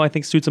San Remo, I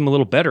think, suits him a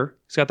little better.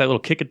 He's got that little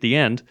kick at the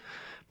end,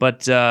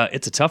 but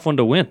it's a tough one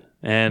to win.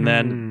 And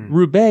then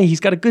Roubaix, he's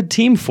got a good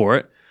team for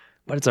it,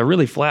 but it's a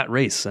really flat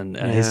race, and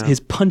his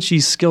punchy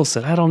skill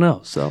set, I don't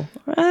know. So,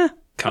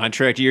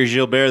 Contract year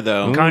Gilbert,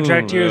 though.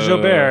 Contract year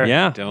Gilbert.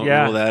 Yeah. Don't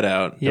rule that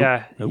out.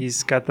 Yeah,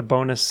 he's got the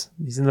bonus.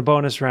 He's in the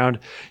bonus round.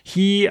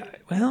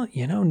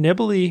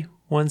 Nibali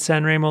won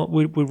San Remo.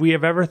 Would we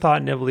have ever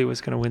thought Nibali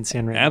was going to win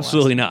San Remo?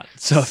 Absolutely not.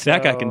 So if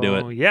that guy can do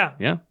it. Yeah.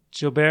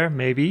 Gilbert,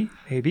 maybe.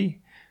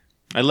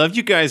 I loved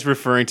you guys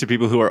referring to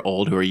people who are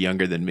old who are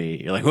younger than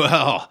me. You're like,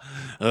 well,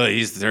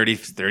 he's 30,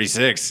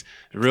 36.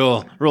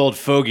 Real old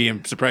fogey.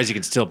 I'm surprised he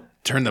can still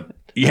turn the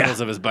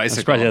pedals of his bicycle.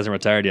 I'm surprised he hasn't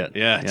retired yet.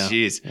 Yeah,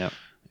 jeez. Yeah.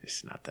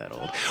 He's not that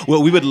old.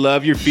 Well, we would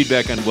love your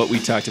feedback on what we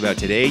talked about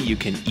today. You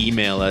can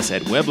email us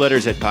at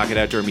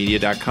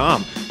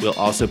webletters@pocketoutdoormedia.com. We'll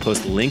also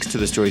post links to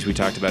the stories we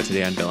talked about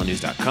today on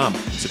VeloNews.com.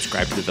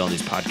 Subscribe to the Velo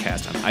News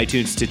podcast on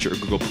iTunes, Stitcher, or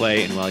Google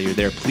Play. And while you're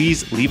there,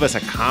 please leave us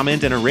a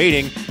comment and a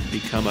rating.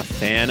 Become a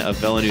fan of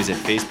Velo News at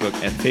Facebook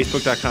at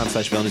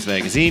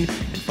facebook.com/VeloNewsMagazine,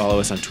 and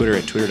follow us on Twitter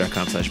at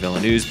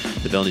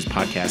twitter.com/VeloNews. The Velo News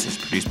podcast is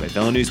produced by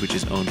Velo News, which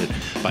is owned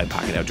by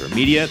Pocket Outdoor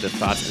Media. The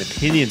thoughts and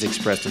opinions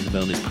expressed on the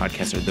Velo News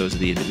podcast are those of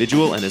the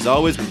individual. And as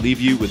always, we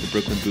leave you with the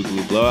Brooklyn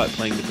Boogaloo Blowout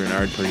playing the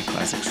Bernard Purdie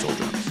Classic Soul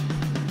Drums.